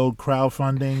go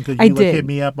crowdfunding? Because I you did. hit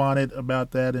me up on it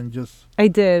about that and just. I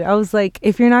did. I was like,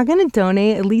 if you're not going to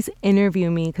donate, at least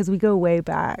interview me because we go way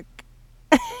back.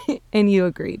 And you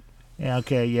agreed. Yeah.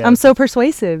 Okay. Yeah. I'm so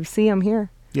persuasive. See, I'm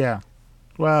here. Yeah.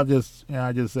 Well,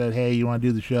 I just said, hey, you want to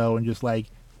do the show, and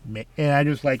I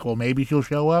just well, maybe she'll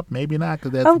show up, maybe not,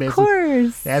 because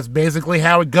that's basically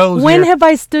how it goes. When here. have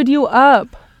I stood you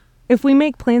up? If we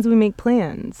make plans, we make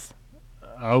plans.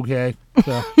 Okay,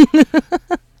 so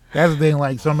that's the thing.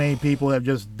 Like, so many people have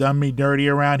just done me dirty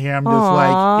around here. I'm just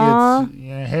Aww.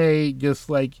 like, hey, just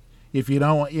like if you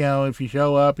don't, if you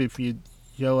show up,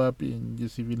 and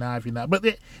just if you're not. But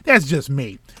that's just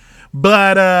me.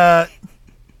 But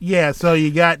yeah, so you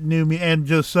got new and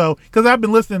just so because I've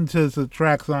been listening to some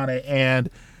tracks on it, and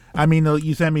I mean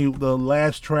you sent me the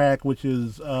last track, which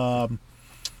is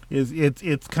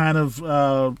it's kind of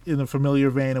in a familiar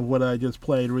vein of what I just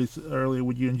played earlier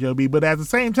with you and Joe B. But at the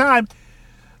same time,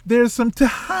 there's some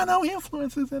Tejano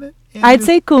influences in it. I'd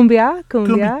say cumbia.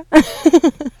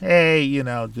 Hey,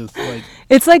 just like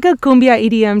it's like a cumbia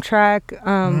EDM track.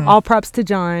 All props to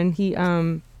John. He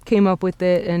came up with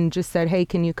it and just said, hey,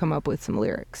 can you come up with some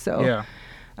lyrics? So yeah.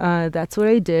 That's what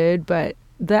I did. But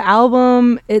the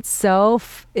album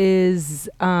itself is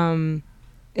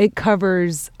it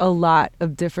covers a lot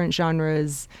of different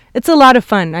genres. It's a lot of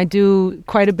fun. I do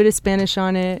quite a bit of Spanish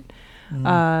on it,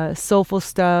 soulful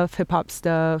stuff, hip hop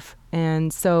stuff.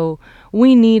 And so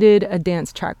we needed a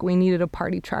dance track. We needed a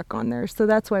party track on there. So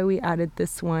that's why we added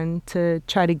this one to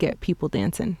try to get people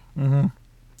dancing. Mm-hmm.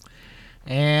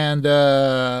 And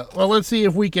let's see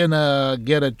if we can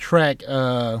get a track.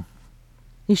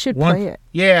 You should play it.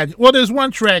 Yeah. Well, there's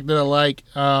one track that I like.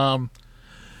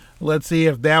 Let's see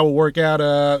if that will work out.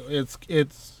 Is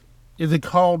it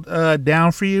called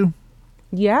 "Down for You"?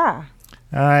 Yeah.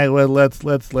 All right. Well, let's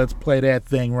play that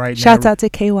thing right now. Shouts out to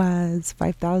KWAS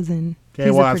 5000.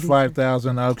 KWAS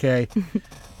 5000. Okay.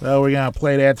 Well, we're gonna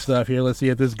play that stuff here. Let's see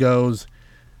if this goes.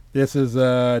 This is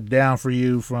Down for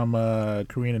You from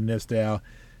Karina Nistal.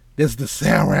 This is the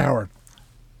Sour Hour.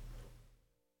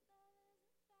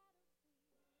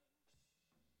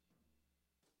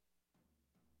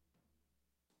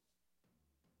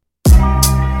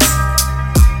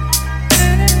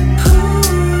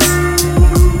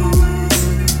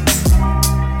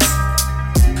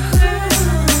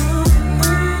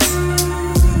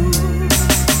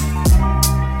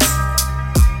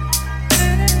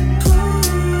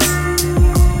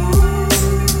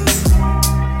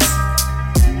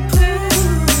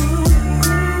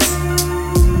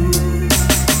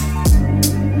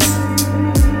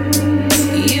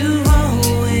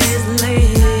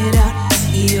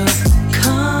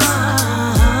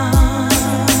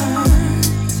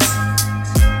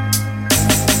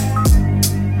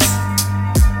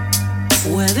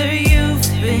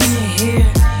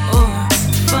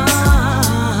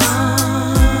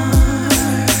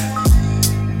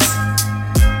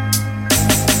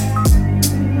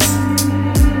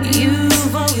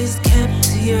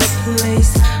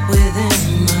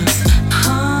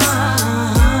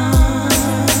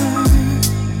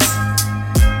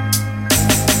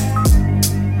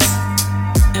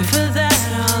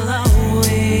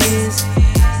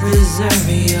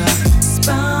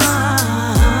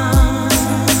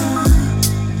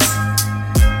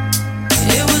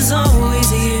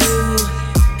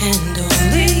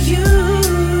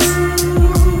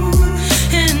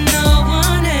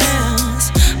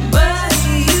 But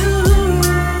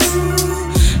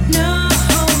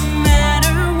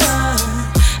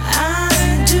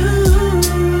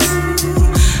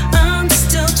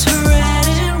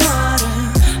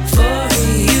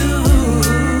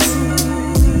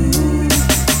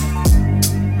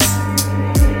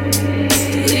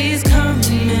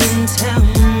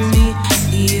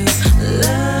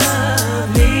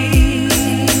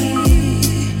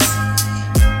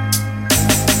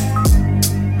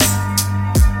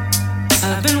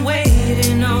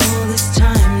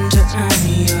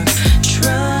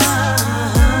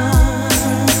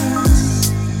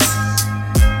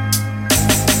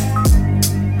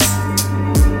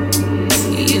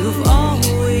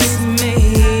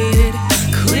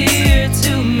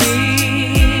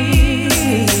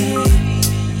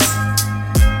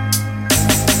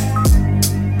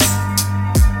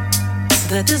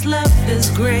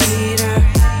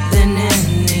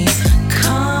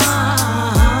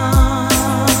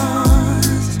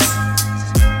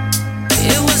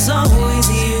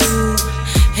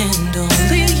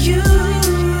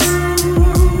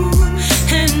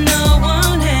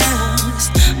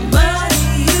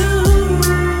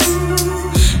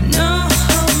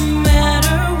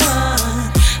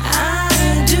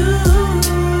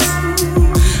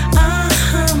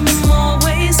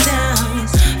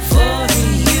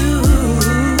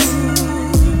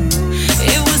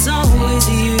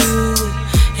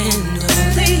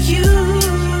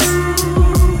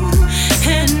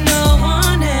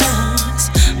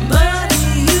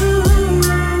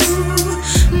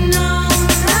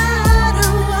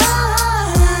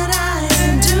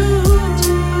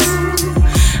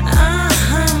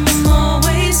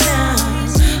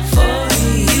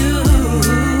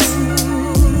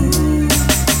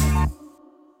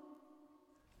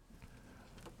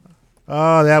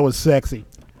Oh, that was sexy.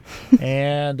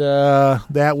 And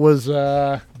that was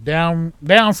Down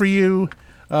for You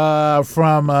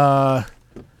from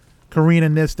Karina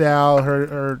Nistal,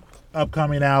 her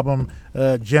upcoming album,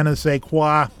 Je ne sais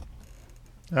quoi.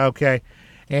 Okay.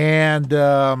 And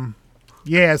that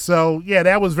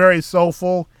was very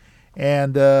soulful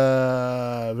and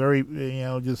very,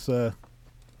 just it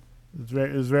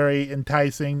was very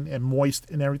enticing and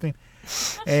moist and everything.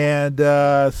 And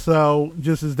so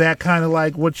just is that kind of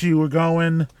like what you were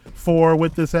going for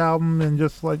with this album, and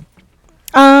just like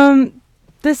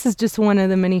this is just one of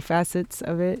the many facets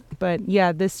of it, but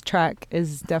yeah, this track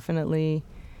is definitely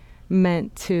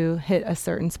meant to hit a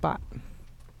certain spot.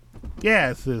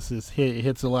 Yes, it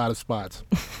hits a lot of spots.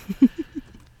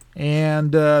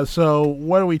 And so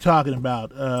what are we talking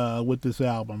about with this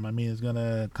album? I mean, it's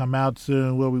gonna come out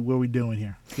soon. What are we doing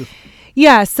here?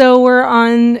 Yeah, so we're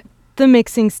on the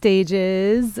mixing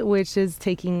stages, which is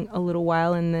taking a little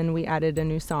while, and then we added a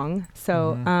new song.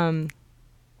 So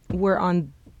we're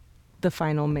on the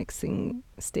final mixing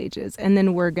stages, and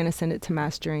then we're gonna send it to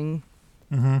mastering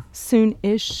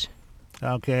soon-ish.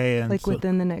 Okay, and like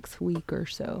within the next week or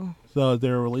so. So is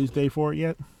there a release date for it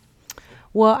yet?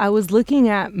 Well, I was looking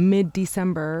at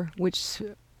mid-December, which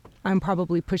I'm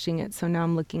probably pushing it. So now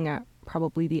I'm looking at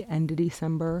probably the end of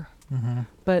December.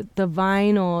 But the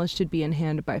vinyl should be in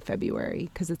hand by February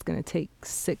because it's going to take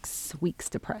 6 weeks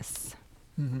to press.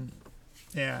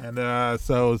 Yeah, and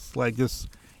so it's like just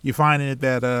you finding it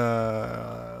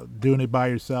that doing it by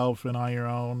yourself and on your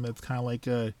own, it's kind of like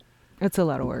it's a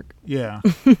lot of work. Yeah.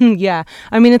 Yeah.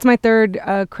 I mean, it's my third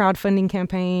crowdfunding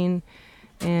campaign.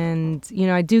 And,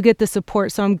 I do get the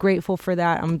support. So I'm grateful for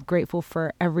that. I'm grateful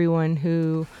for everyone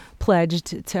who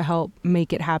pledged to help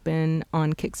make it happen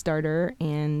on Kickstarter.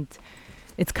 And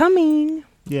it's coming.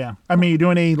 Yeah. I mean, you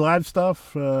doing any live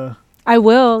stuff? I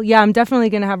will. Yeah, I'm definitely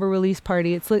going to have a release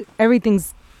party. It's like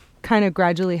everything's kind of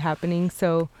gradually happening.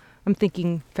 So I'm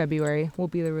thinking February will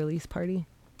be the release party.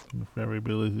 February,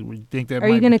 we think that. Are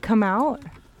you going to come out?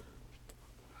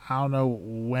 I don't know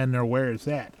when or where it's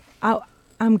at.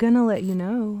 I'm going to let you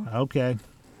know. Okay.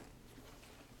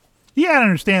 You got to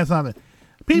understand something.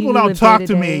 People don't talk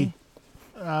to me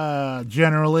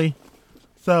generally.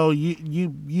 So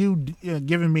you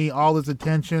giving me all this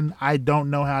attention, I don't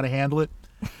know how to handle it.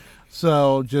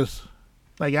 So just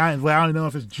like I don't know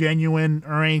if it's genuine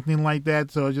or anything like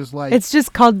that. So it's just like it's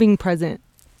just called being present.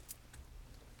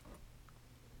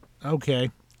 Okay.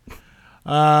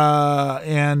 So,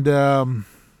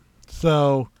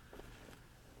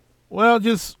 well,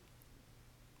 just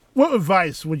what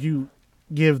advice would you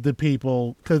give the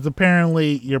people? Because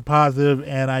apparently you're positive,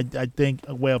 and I think,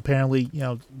 well, apparently,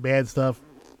 bad stuff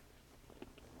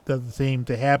doesn't seem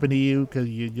to happen to you because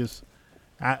you just,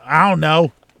 I don't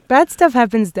know. Bad stuff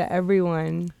happens to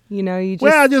everyone. You just...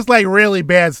 Well, just like really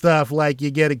bad stuff, like you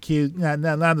get accused, not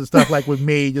the stuff like with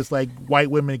me, just like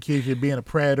white women accuse you of being a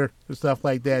predator or stuff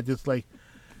like that. Just like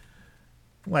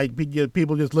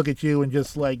people just look at you and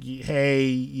just like, hey,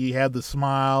 you have the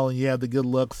smile and you have the good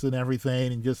looks and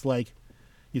everything, and just like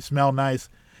you smell nice,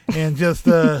 and just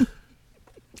that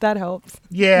helps.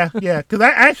 Yeah, because I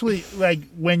actually like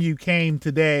when you came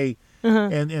today.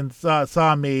 And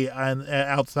saw me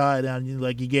outside, and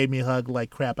like you gave me a hug.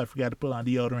 Like crap, I forgot to put on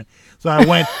deodorant. So I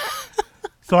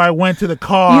went to the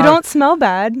car. You don't smell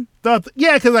bad.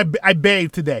 Yeah, because I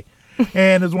bathed today,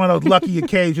 and it's one of those lucky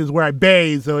occasions where I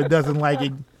bathe, so it doesn't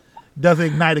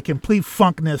ignite a complete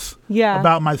funkness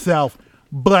about myself.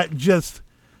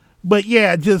 But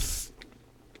yeah, just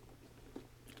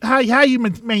how you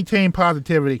maintain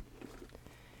positivity.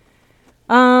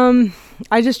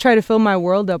 I just try to fill my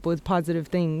world up with positive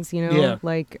things, Yeah.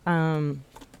 Like,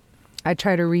 I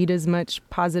try to read as much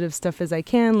positive stuff as I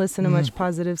can, listen to much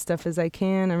positive stuff as I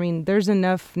can. I mean, there's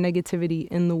enough negativity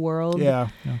in the world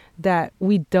that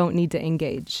we don't need to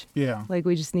engage. Yeah. Like,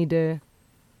 we just need to,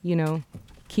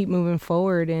 keep moving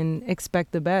forward and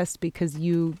expect the best, because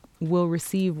you will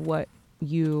receive what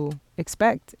you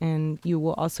expect, and you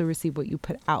will also receive what you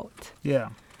put out. Yeah.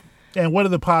 And what are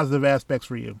the positive aspects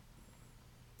for you?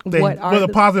 What are the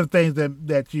positive things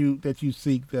that you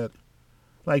seek? That,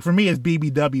 like, for me, it's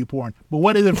BBW porn. But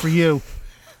what is it for you?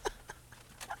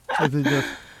 Is it just?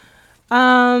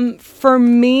 For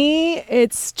me,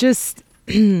 it's just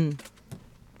the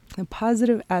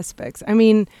positive aspects. I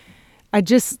mean, I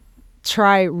just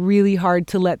try really hard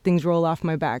to let things roll off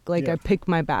my back. Like, I pick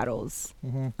my battles.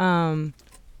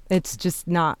 It's just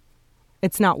not.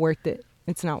 It's not worth it.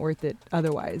 It's not worth it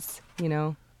otherwise.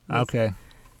 Okay.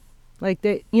 Like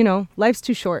that, life's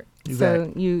too short.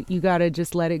 Exactly. So you gotta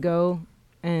just let it go.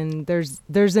 And there's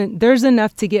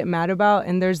enough to get mad about,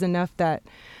 and there's enough that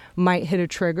might hit a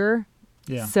trigger.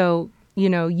 Yeah. So, you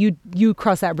know, you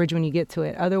cross that bridge when you get to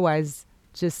it. Otherwise,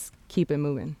 just keep it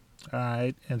moving. All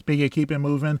right. And speaking of keeping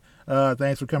moving,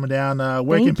 thanks for coming down.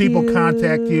 Where can Thank people you.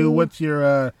 contact you? What's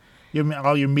your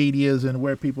all your medias and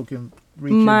where people can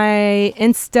reach you? My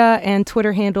Insta and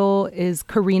Twitter handle is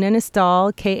Karina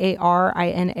Nistal,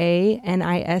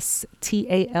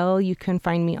 KarinaNistal. You can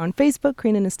find me on Facebook,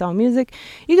 Karina Nistal Music.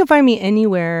 You can find me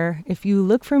anywhere. If you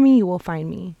look for me, you will find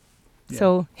me. Yeah.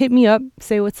 So hit me up,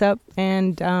 say what's up,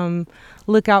 and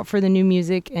look out for the new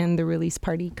music and the release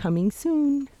party coming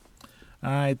soon. All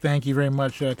right. Thank you very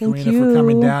much, Karina, Thank for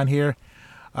coming you. down here.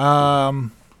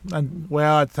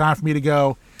 Well, it's time for me to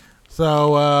go.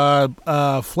 So,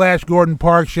 Flash Gordon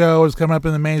Park Show is coming up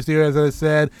in the main studio, as I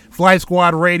said. Fly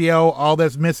Squad Radio, All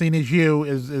That's Missing Is You,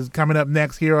 is coming up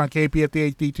next here on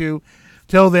KPFT HD2.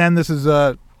 Till then, this is,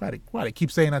 why do I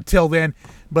keep saying until then?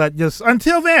 But just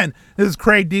until then, this is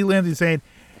Craig D. Lindsay saying,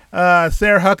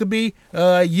 Sarah Huckabee,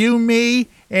 you, me,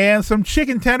 and some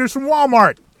chicken tenders from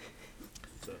Walmart.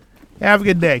 Have a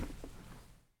good day.